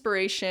just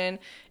inspiration.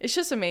 It's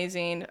just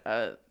amazing,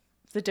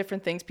 the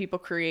different things people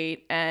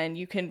create, and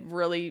you can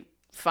really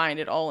find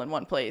it all in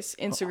one place.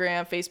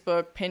 Instagram,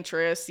 Facebook,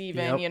 Pinterest,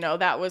 even,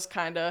 that was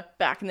kind of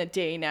back in the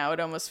day. Now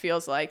it almost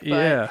feels like,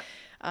 but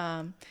so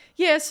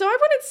I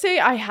wouldn't say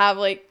I have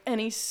like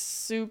any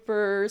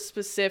super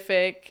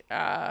specific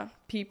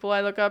people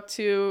I look up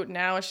to.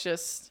 Now it's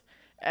just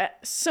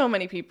so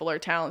many people are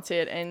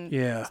talented and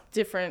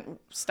different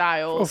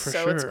styles,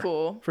 it's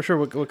cool. For sure.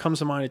 What comes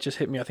to mind, it just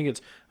hit me. I think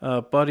it's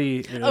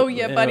Buddy.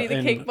 Buddy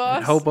the Cake Boss.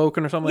 In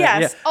Hoboken or something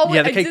yes. like that.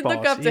 Yeah. The I Cake did Boss.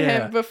 look up to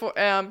him before.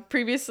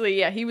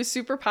 Previously, he was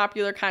super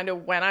popular kind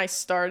of when I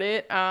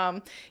started,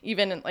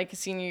 even in like a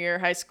senior year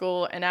of high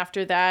school, and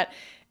after that.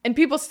 And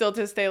people still to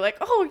this day like,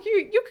 oh,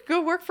 you could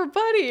go work for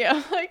Buddy.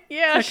 I'm like,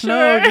 yeah, heck sure.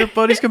 No, you're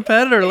Buddy's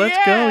competitor. Let's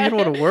go. You don't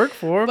want to work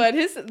for him. But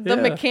the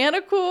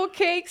mechanical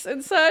cakes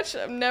and such,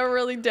 I've never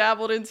really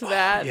dabbled into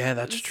that. Yeah,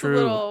 that's it's true. A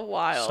little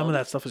wild. Some of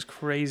that stuff is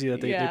crazy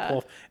that they pull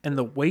off. And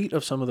the weight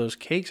of some of those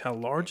cakes, how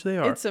large they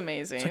are. It's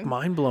amazing. It's like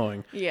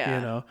mind-blowing.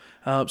 Yeah.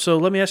 So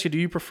let me ask you, do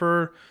you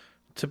prefer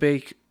to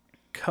bake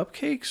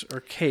cupcakes or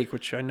cake?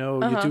 Which I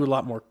know you do a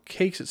lot more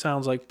cakes, it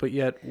sounds like, but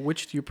yet,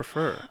 which do you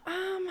prefer?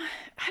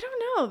 I don't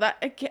know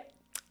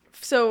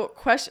so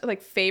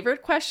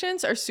favorite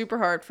questions are super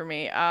hard for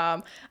me.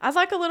 I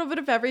like a little bit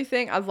of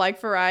everything. I like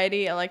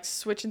variety. I like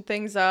switching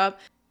things up.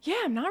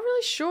 Yeah, I'm not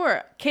really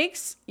sure.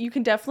 Cakes, you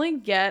can definitely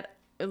get,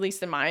 at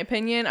least in my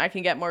opinion, I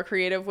can get more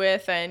creative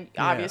with, and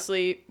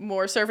obviously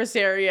more surface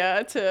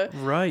area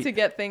to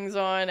get things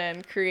on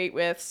and create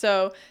with.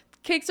 So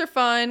cakes are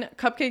fun.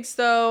 Cupcakes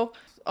though,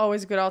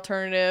 always a good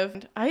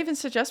alternative. I even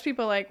suggest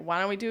people like, why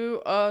don't we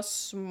do a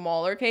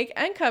smaller cake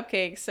and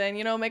cupcakes and,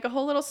 make a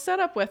whole little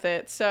setup with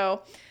it.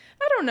 So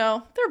I don't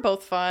know. They're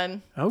both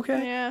fun.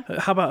 Okay. Yeah.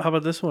 How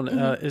about this one?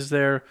 Is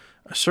there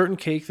a certain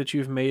cake that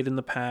you've made in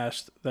the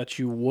past that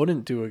you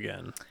wouldn't do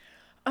again?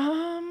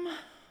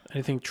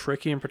 Anything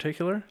tricky in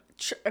particular?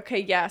 Okay,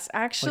 yes.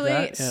 Actually,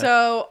 like that? Yeah.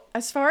 So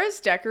as far as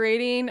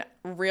decorating,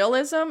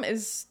 realism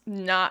is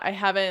not,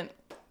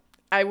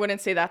 I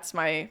wouldn't say that's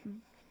my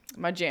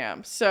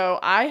jam. So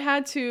I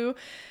had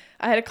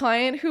a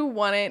client who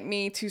wanted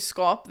me to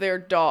sculpt their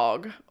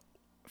dog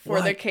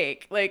for their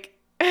cake. Like,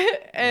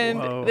 and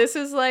Whoa. This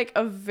is like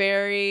a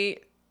very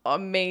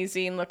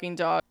amazing looking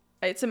dog.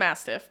 It's a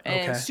Mastiff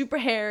and super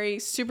hairy,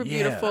 super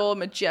beautiful,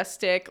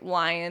 majestic,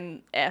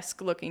 lion-esque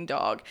looking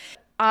dog.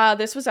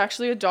 This was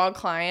actually a dog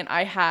client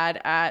I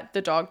had at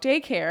the dog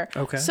daycare.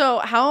 Okay. So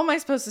how am I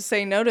supposed to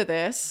say no to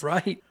this?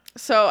 Right.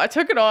 So I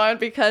took it on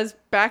because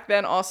back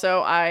then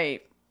also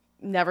I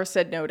never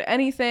said no to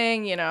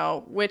anything,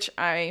 which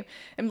I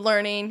am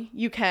learning.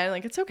 You can,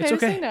 it's okay to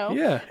say no.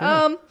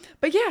 Yeah.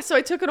 But yeah, so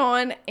I took it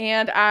on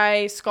and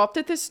I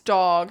sculpted this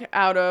dog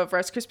out of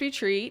Rice Krispie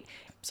treat,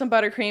 some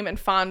buttercream and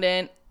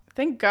fondant.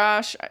 Thank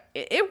gosh,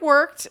 it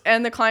worked,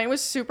 and the client was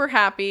super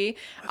happy.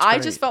 I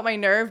just felt my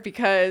nerve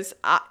because,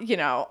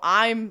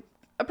 I'm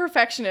a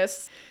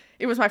perfectionist.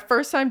 It was my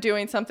first time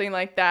doing something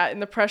like that, and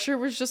the pressure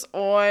was just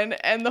on,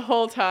 and the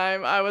whole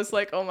time I was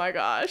like, oh my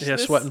gosh. Yeah,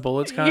 sweating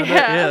bullets kind of.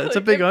 Yeah, it's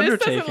a big undertaking. If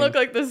this doesn't look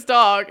like this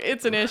dog,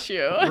 it's an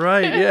issue.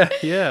 Right,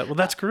 yeah. Well,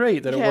 that's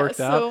great that it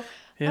worked out.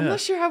 Yeah. I'm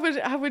not sure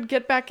I would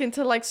get back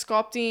into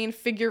sculpting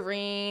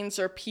figurines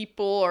or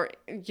people or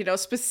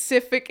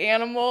specific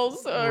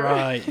animals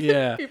or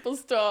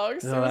people's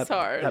dogs. No, it was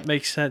hard. That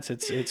makes sense.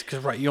 It's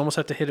because you almost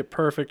have to hit it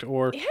perfect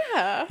or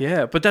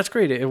but that's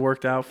great. It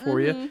worked out for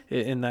you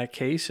in that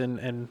case,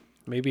 and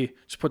maybe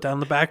just put that on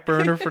the back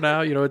burner for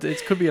now.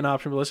 It could be an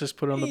option, but let's just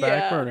put it on the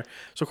back burner.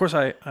 So, of course,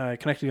 I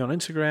connected you on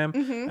Instagram,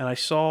 and I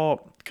saw,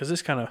 because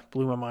this kind of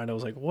blew my mind, I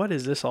was like, what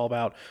is this all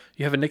about?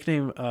 You have a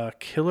nickname,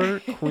 Killer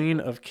Queen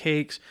of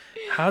Cakes.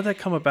 How did that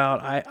come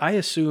about? I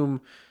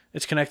assume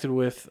it's connected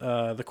with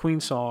the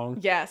Queen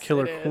song,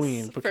 Killer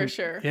Queen. For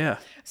sure. Yeah.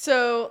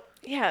 So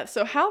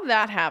how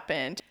that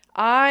happened,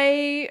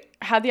 I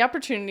had the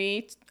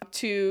opportunity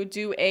to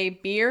do a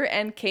beer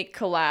and cake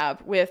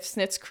collab with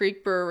Snitz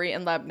Creek Brewery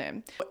in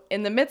Lebanon.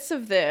 In the midst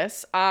of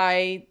this,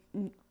 I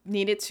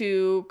needed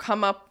to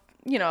come up,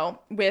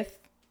 with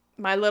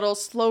my little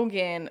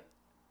slogan,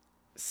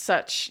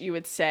 such you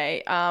would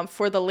say,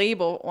 for the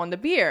label on the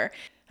beer.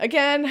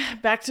 Again,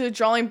 back to the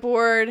drawing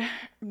board.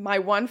 My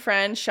one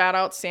friend, shout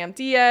out Sam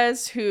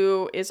Diaz,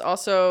 who is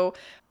also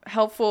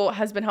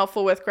has been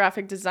helpful with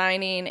graphic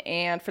designing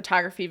and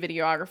photography,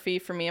 videography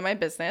for me and my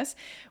business.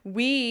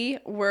 We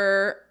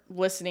were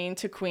listening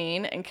to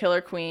Queen and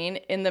Killer Queen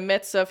in the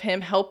midst of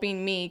him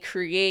helping me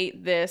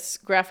create this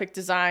graphic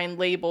design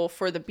label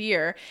for the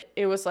beer.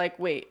 It was like,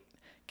 wait,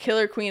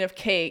 Killer Queen of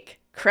Cake,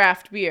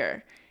 craft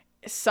beer.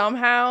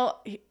 Somehow,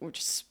 we're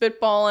just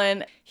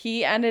spitballing.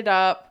 He ended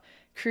up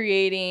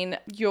creating,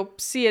 you'll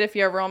see it if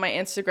you're ever on my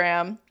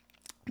Instagram,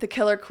 the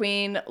Killer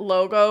Queen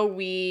logo.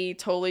 We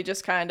totally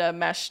just kind of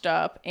meshed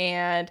up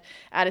and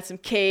added some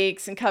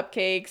cakes and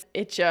cupcakes.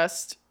 It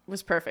just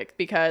was perfect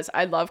because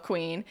I love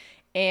Queen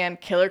and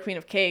Killer Queen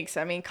of Cakes.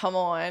 I mean, come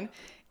on.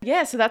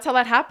 Yeah, so that's how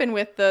that happened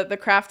with the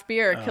craft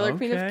beer, Killer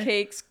Queen of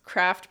Cakes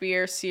craft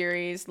beer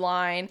series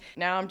line.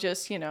 Now I'm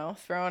just,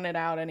 throwing it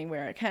out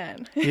anywhere I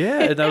can.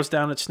 Yeah, that was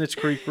down at Snitz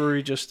Creek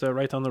Brewery, just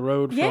right down the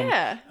road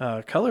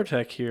from Color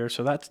Tech here.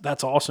 So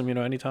that's awesome,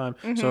 anytime.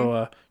 Mm-hmm.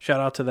 So shout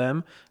out to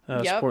them.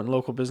 Supporting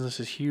local business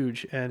is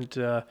huge. And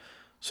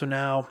so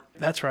now,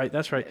 that's right.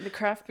 The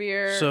craft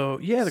beer. So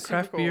yeah, the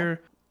craft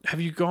beer. Have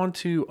you gone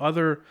to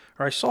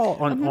I saw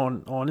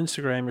on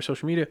Instagram or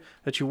social media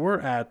that you were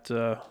at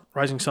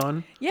Rising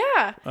Sun?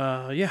 Yeah.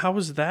 How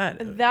was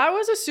that? That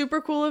was a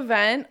super cool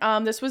event.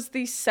 This was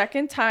the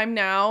second time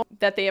now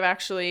that they have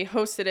actually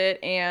hosted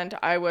it, and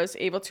I was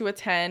able to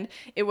attend.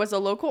 It was a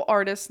local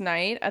artist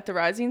night at the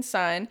Rising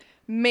Sun.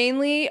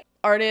 Mainly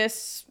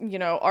artists,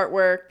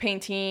 artwork,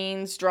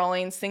 paintings,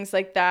 drawings, things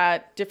like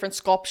that, different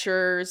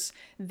sculptures.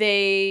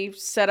 They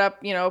set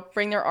up,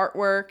 bring their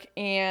artwork,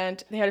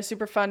 and they had a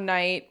super fun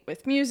night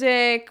with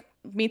music,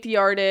 meet the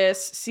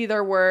artists, see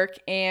their work,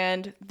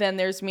 and then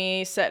there's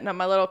me setting up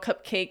my little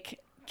cake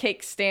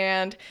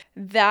stand.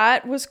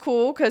 That was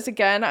cool because,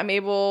 again, I'm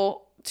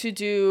able to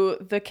do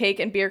the cake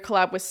and beer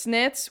collab with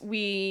Snitz.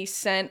 We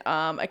sent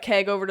a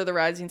keg over to the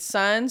Rising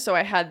Sun, so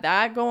I had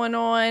that going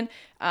on.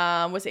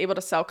 Was able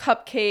to sell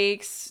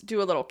cupcakes, do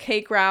a little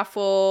cake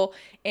raffle,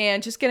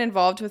 and just get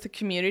involved with the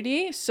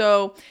community.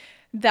 So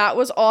that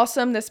was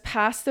awesome. This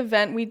past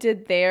event we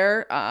did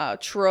there,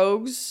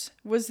 Trogs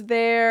was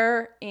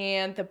there,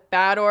 and the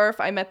Badorf,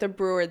 I met the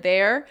brewer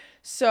there.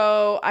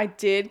 So I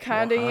did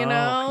kind of,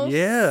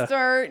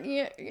 start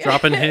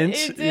dropping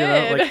hints, like,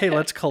 hey,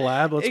 let's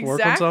collab, let's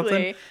work on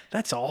something.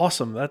 That's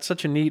awesome. That's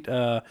such a neat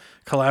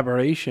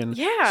collaboration.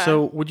 Yeah.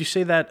 So would you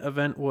say that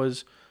event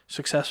was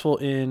successful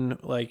in,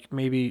 like,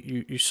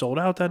 maybe you sold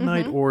out that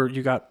night, or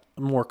you got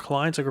more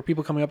clients? Like, were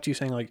people coming up to you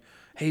saying, like,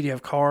 hey, do you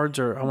have cards,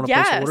 or I want to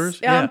place orders?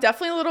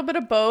 Definitely a little bit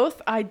of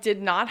both. I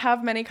did not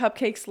have many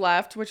cupcakes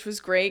left, which was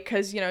great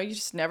because, you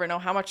just never know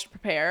how much to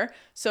prepare.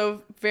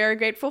 So very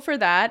grateful for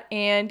that.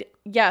 And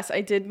yes,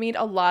 I did meet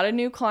a lot of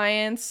new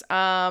clients.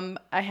 I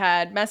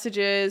had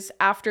messages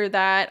after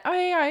that.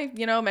 I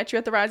met you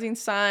at the Rising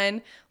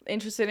Sun,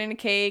 interested in a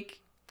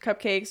cake,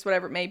 cupcakes,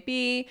 whatever it may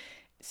be.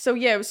 So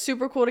yeah, it was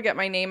super cool to get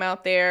my name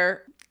out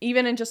there,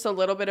 even in just a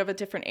little bit of a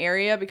different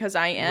area because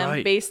I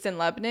am based in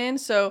Lebanon.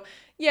 So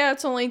yeah,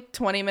 it's only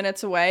 20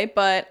 minutes away,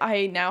 but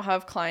I now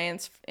have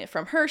clients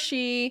from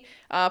Hershey,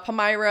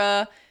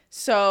 Palmyra.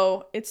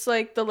 So it's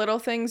like the little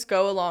things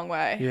go a long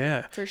way.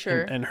 Yeah. For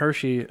sure. And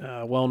Hershey,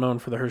 well known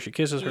for the Hershey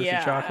Kisses, Hershey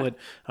chocolate.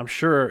 I'm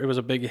sure it was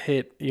a big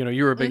hit.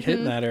 You were a big hit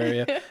in that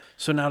area.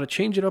 So now to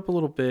change it up a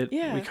little bit,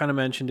 we kind of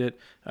mentioned it.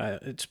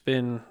 It's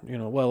been,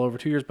 well over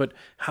 2 years, but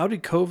how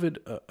did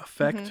COVID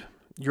affect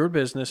your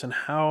business, and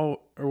what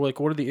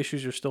are the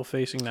issues you're still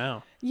facing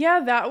now?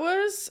 Yeah, that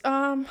was,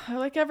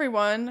 like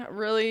everyone,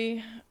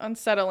 really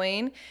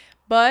unsettling,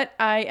 but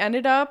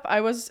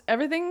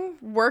everything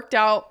worked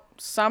out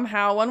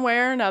somehow, one way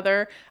or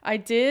another. I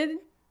did,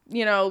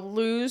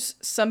 lose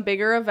some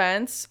bigger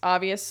events.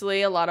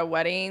 Obviously, a lot of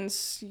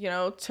weddings,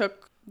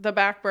 took the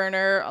back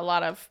burner. A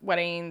lot of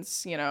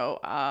weddings,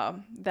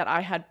 that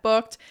I had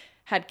booked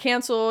had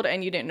canceled,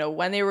 and you didn't know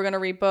when they were going to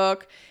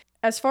rebook.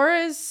 As far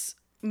as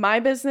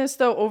my business,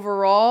 though,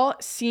 overall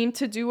seemed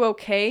to do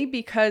okay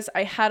because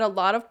I had a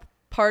lot of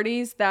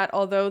parties that,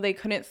 although they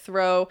couldn't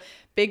throw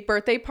big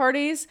birthday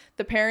parties,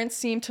 the parents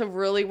seemed to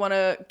really want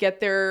to get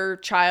their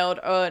child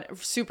a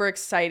super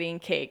exciting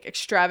cake,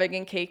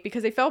 extravagant cake,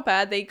 because they felt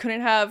bad they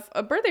couldn't have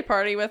a birthday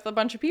party with a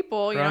bunch of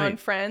people, and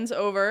friends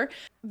over.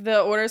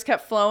 The orders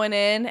kept flowing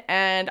in,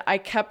 and I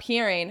kept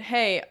hearing,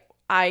 hey,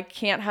 I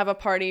can't have a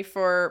party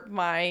for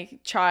my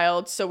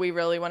child, so we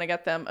really want to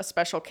get them a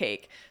special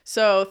cake.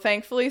 So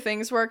thankfully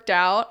things worked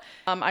out.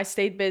 I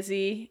stayed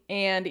busy,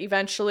 and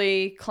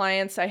eventually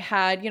clients I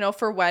had,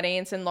 for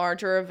weddings and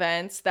larger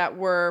events that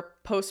were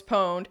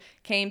postponed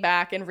came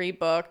back and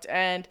rebooked,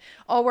 and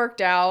all worked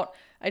out.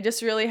 I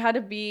just really had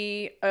to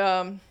be,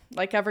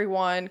 like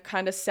everyone,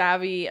 kind of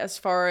savvy as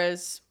far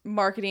as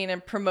marketing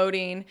and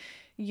promoting,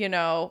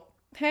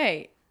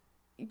 hey,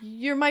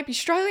 you might be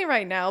struggling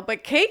right now,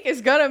 but cake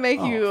is going to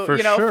make you,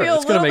 feel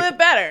a little bit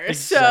better.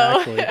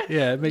 Exactly. So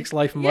yeah, it makes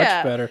life much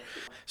better.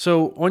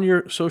 So on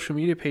your social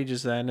media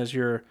pages then, as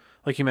you're,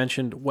 like you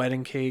mentioned,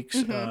 wedding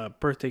cakes,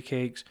 birthday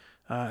cakes,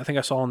 I think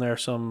I saw in there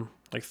some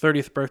like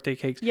 30th birthday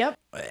cakes. Yep.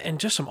 And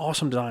just some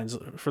awesome designs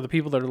for the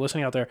people that are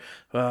listening out there.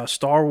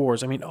 Star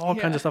Wars. I mean, all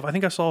kinds of stuff. I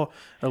think I saw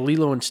a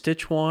Lilo and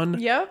Stitch one.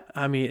 Yep.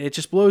 I mean, it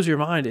just blows your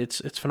mind. It's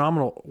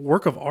phenomenal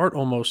work of art,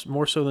 almost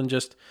more so than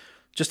just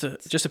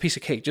a piece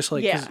of cake. Just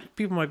like, 'cause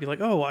people might be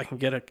like, oh, well, I can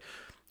get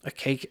a a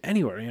cake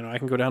anywhere. I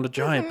can go down to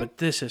Giant, but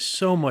this is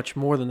so much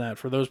more than that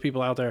for those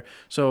people out there.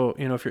 So,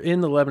 if you're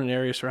in the Lebanon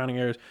area, surrounding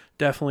areas,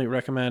 definitely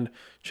recommend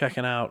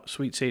checking out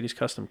Sweet Sadie's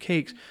Custom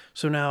Cakes.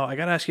 So now I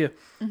got to ask you,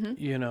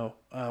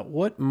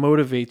 what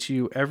motivates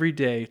you every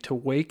day to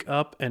wake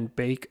up and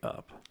bake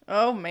up?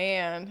 Oh,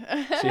 man.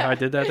 See how I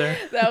did that there?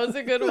 That was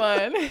a good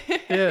one.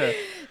 Yeah.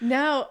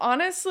 Now,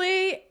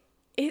 honestly,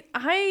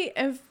 I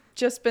have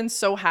just been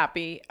so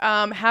happy.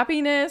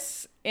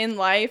 Happiness in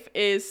life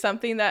is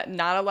something that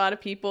not a lot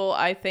of people,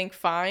 I think,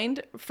 find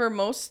for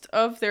most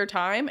of their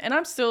time. And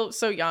I'm still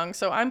so young,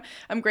 so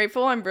I'm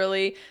grateful. I'm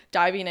really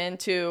diving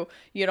into,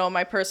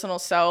 my personal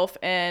self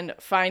and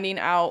finding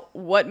out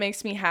what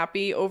makes me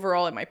happy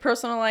overall in my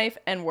personal life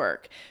and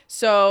work.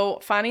 So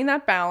finding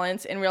that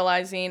balance and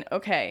realizing,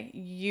 okay,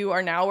 you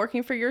are now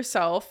working for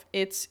yourself.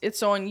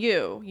 It's on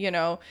you.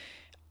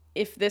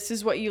 If this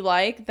is what you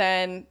like,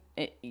 then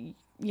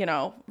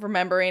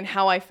remembering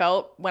how I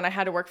felt when I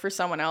had to work for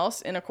someone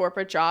else in a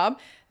corporate job,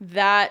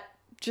 that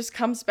just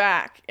comes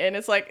back. And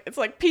it's like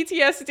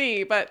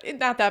PTSD, but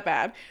not that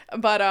bad.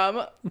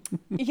 But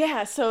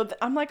yeah, so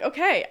I'm like,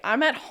 okay,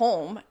 I'm at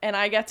home and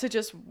I get to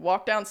just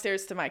walk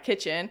downstairs to my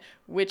kitchen,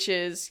 which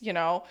is,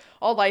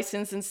 all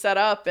licensed and set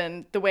up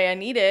and the way I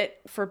need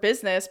it for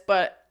business.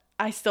 But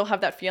I still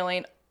have that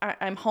feeling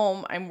I'm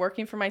home, I'm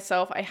working for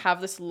myself. I have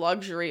this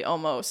luxury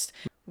almost.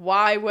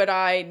 Why would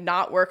I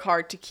not work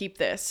hard to keep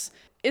this?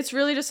 It's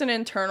really just an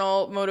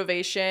internal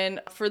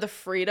motivation for the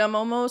freedom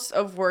almost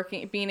of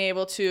working, being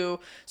able to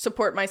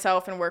support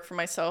myself and work for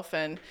myself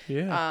and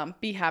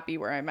be happy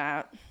where I'm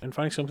at. And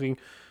finding something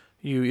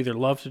you either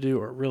love to do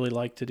or really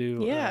like to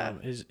do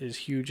is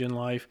huge in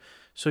life.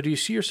 So do you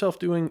see yourself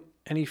doing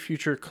any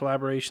future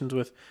collaborations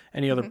with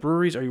any other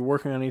breweries? Are you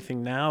working on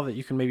anything now that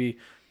you can maybe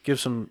give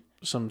some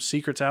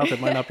secrets out that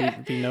might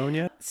not be known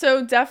yet?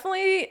 So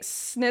definitely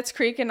Snitz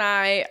Creek and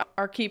I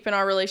are keeping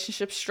our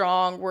relationship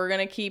strong. We're going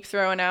to keep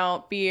throwing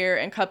out beer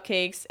and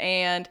cupcakes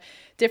and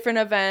different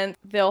events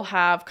they'll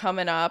have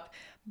coming up.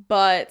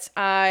 But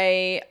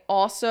I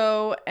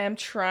also am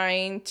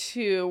trying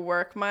to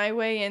work my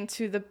way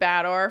into the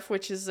Badorf,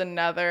 which is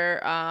another,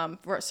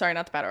 sorry,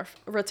 not the Badorf,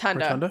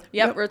 Rotunda.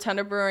 Yep,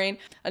 Rotunda Brewing,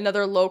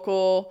 another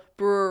local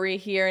brewery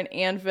here in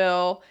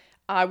Annville.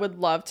 I would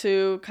love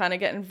to kind of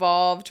get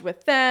involved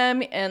with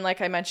them. And like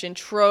I mentioned,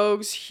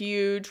 Trogs,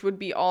 huge, would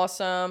be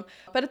awesome.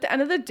 But at the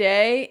end of the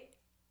day,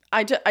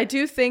 I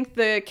do think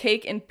the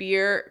cake and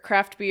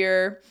craft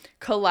beer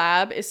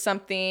collab is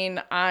something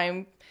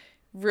I'm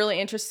really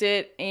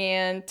interested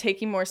in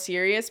taking more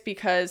serious,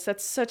 because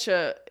that's such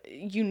a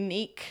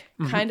unique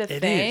kind of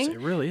thing. It is. It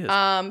really is.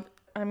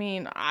 I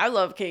mean, I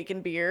love cake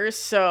and beer,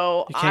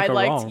 so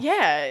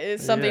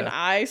it's something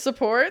I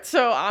support.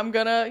 So I'm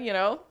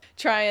gonna,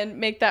 try and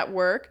make that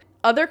work.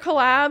 Other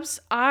collabs,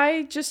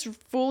 I just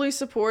fully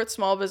support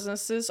small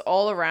businesses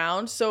all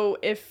around. So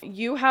if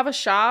you have a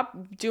shop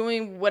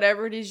doing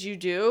whatever it is you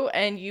do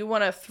and you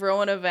want to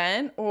throw an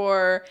event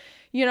or,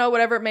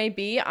 whatever it may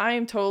be, I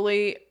am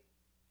totally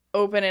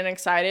open and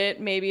excited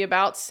maybe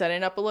about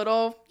setting up a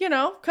little,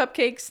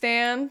 cupcake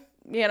stand,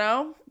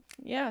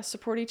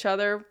 support each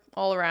other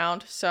all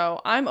around.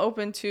 So I'm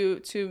open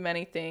to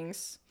many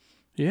things.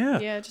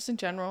 Yeah, just in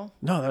general.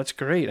 No, that's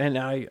great. And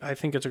I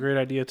think it's a great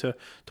idea to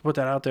put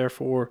that out there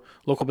for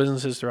local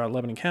businesses throughout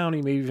Lebanon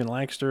County, maybe even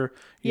Lancaster,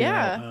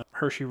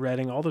 Hershey,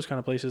 Reading, all those kind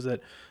of places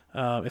that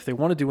if they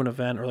want to do an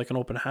event or like an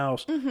open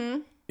house,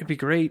 it'd be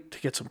great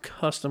to get some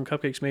custom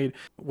cupcakes made,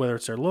 whether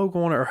it's their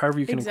logo on it or however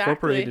you can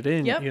incorporate it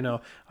in.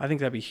 Yep. I think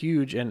that'd be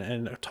huge and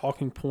a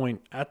talking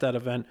point at that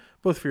event,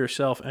 both for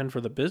yourself and for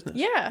the business.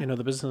 Yeah.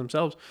 The business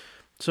themselves.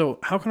 So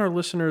how can our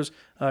listeners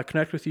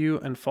connect with you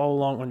and follow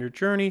along on your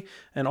journey?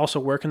 And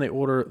also, where can they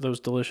order those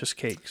delicious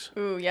cakes?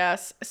 Ooh,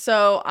 yes.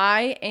 So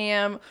I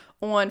am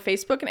on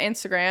Facebook and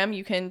Instagram.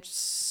 You can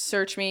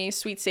search me,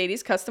 Sweet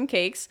Sadie's Custom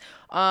Cakes.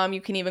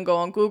 You can even go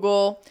on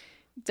Google.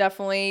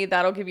 Definitely,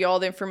 that'll give you all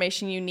the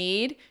information you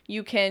need.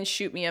 You can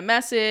shoot me a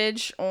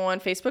message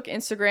on Facebook,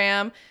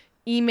 Instagram,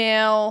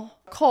 email,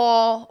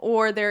 call,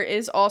 or there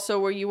is also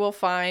where you will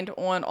find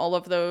on all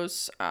of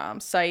those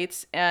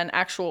sites an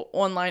actual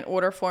online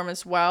order form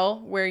as well,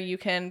 where you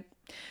can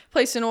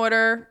place an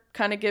order,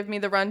 kind of give me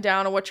the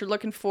rundown of what you're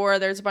looking for.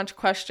 There's a bunch of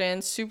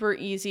questions, super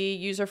easy,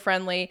 user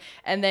friendly,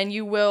 and then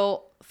you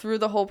will, through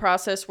the whole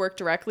process, work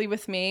directly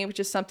with me,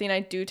 which is something I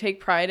do take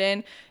pride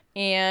in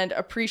and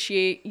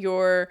appreciate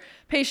your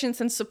patience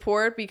and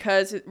support,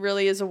 because it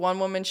really is a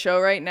one-woman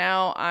show right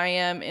now. I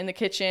am in the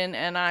kitchen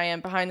and I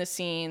am behind the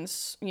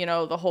scenes,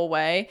 the whole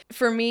way.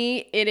 For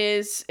me,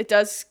 it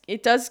does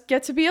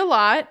get to be a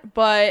lot,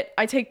 but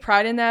I take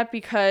pride in that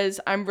because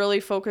I'm really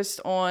focused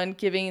on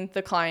giving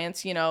the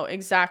clients,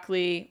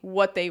 exactly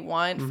what they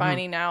want,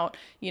 finding out,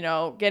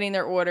 getting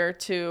their order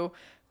to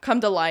come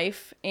to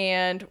life,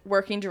 and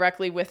working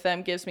directly with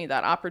them gives me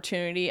that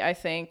opportunity, I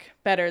think,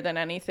 better than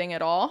anything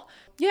at all.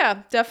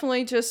 Yeah,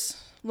 definitely just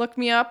look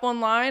me up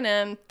online,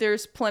 and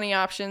there's plenty of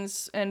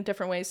options and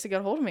different ways to get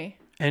a hold of me.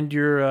 And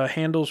your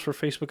handles for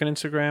Facebook and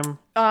Instagram?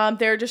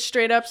 They're just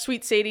straight up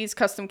Sweet Sadie's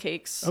Custom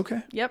Cakes.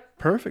 Okay. Yep.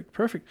 Perfect.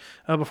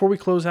 Before we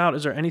close out,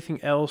 is there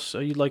anything else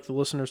you'd like the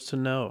listeners to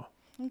know?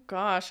 Oh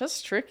gosh,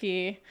 that's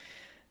tricky.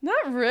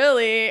 Not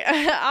really.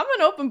 I'm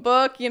an open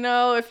book,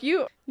 if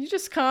you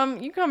just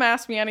come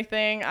ask me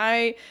anything.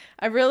 I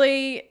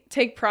really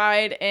take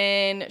pride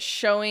in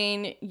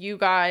showing you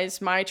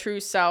guys my true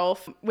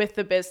self with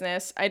the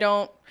business. I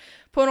don't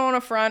put on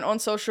a front on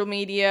social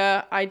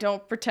media. I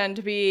don't pretend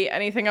to be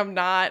anything I'm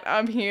not.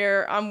 I'm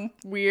here. I'm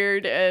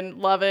weird and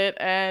love it.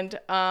 And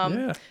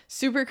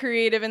super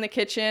creative in the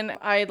kitchen.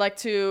 I like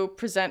to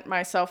present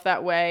myself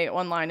that way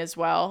online as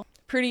well.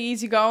 Pretty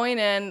easygoing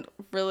and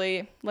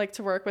really like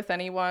to work with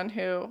anyone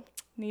who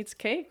needs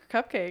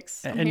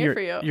cupcakes. I'm here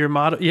for you. Your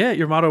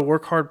motto,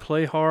 work hard,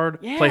 play hard.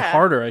 Yeah. Play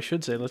harder, I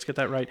should say. Let's get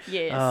that right.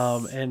 Yes.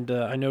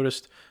 I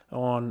noticed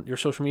on your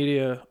social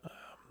media,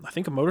 I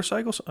think a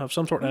motorcycle of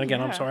some sort. And again,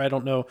 I'm sorry, I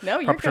don't know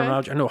proper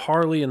terminology. I know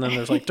Harley, and then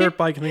there's like dirt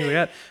bike and things like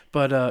that.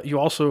 But you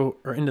also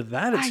are into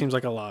that, it seems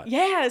like a lot.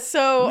 Yeah,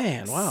 so...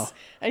 Man, wow.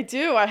 I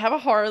do. I have a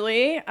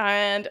Harley,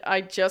 and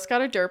I just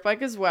got a dirt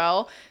bike as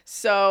well.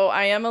 So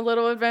I am a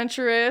little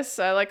adventurous.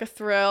 I like a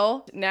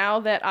thrill. Now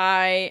that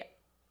I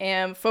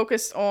am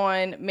focused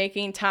on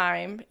making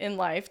time in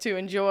life to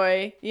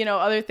enjoy,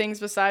 other things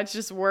besides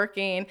just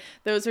working,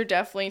 those are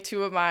definitely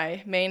two of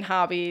my main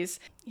hobbies.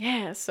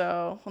 Yeah,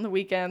 so on the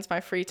weekends,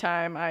 my free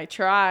time, I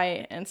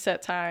try and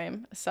set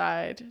time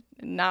aside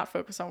and not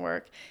focus on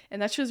work.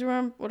 And that's just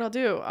what I'll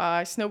do.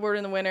 I snowboard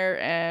in the winter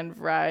and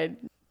ride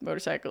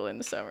motorcycle in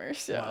the summer.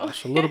 So, wow,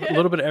 so a little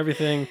bit of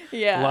everything.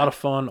 Yeah. A lot of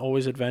fun,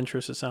 always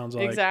adventurous, it sounds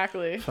like.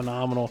 Exactly.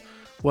 Phenomenal.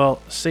 Well,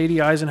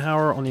 Sadie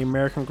Eisenhour on the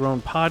American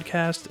Grown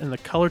podcast in the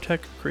ColorTech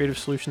Creative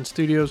Solutions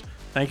Studios.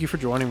 Thank you for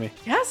joining me.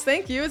 Yes,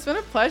 thank you. It's been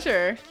a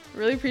pleasure.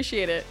 Really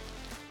appreciate it.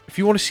 If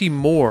you want to see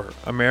more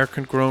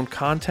American Grown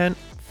content,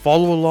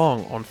 follow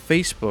along on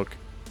Facebook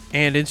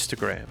and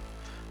Instagram.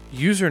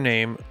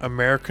 Username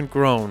American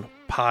Grown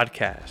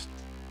Podcast.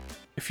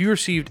 If you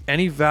received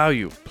any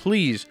value,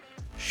 please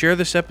share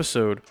this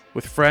episode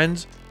with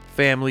friends,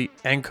 family,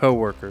 and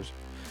coworkers.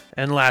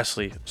 And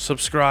lastly,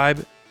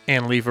 subscribe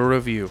and leave a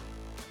review.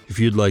 If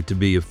you'd like to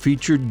be a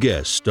featured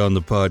guest on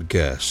the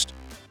podcast,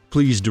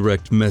 please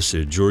direct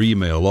message or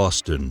email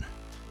Austin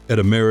at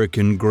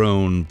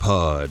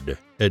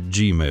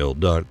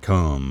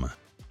americangrownpod@gmail.com.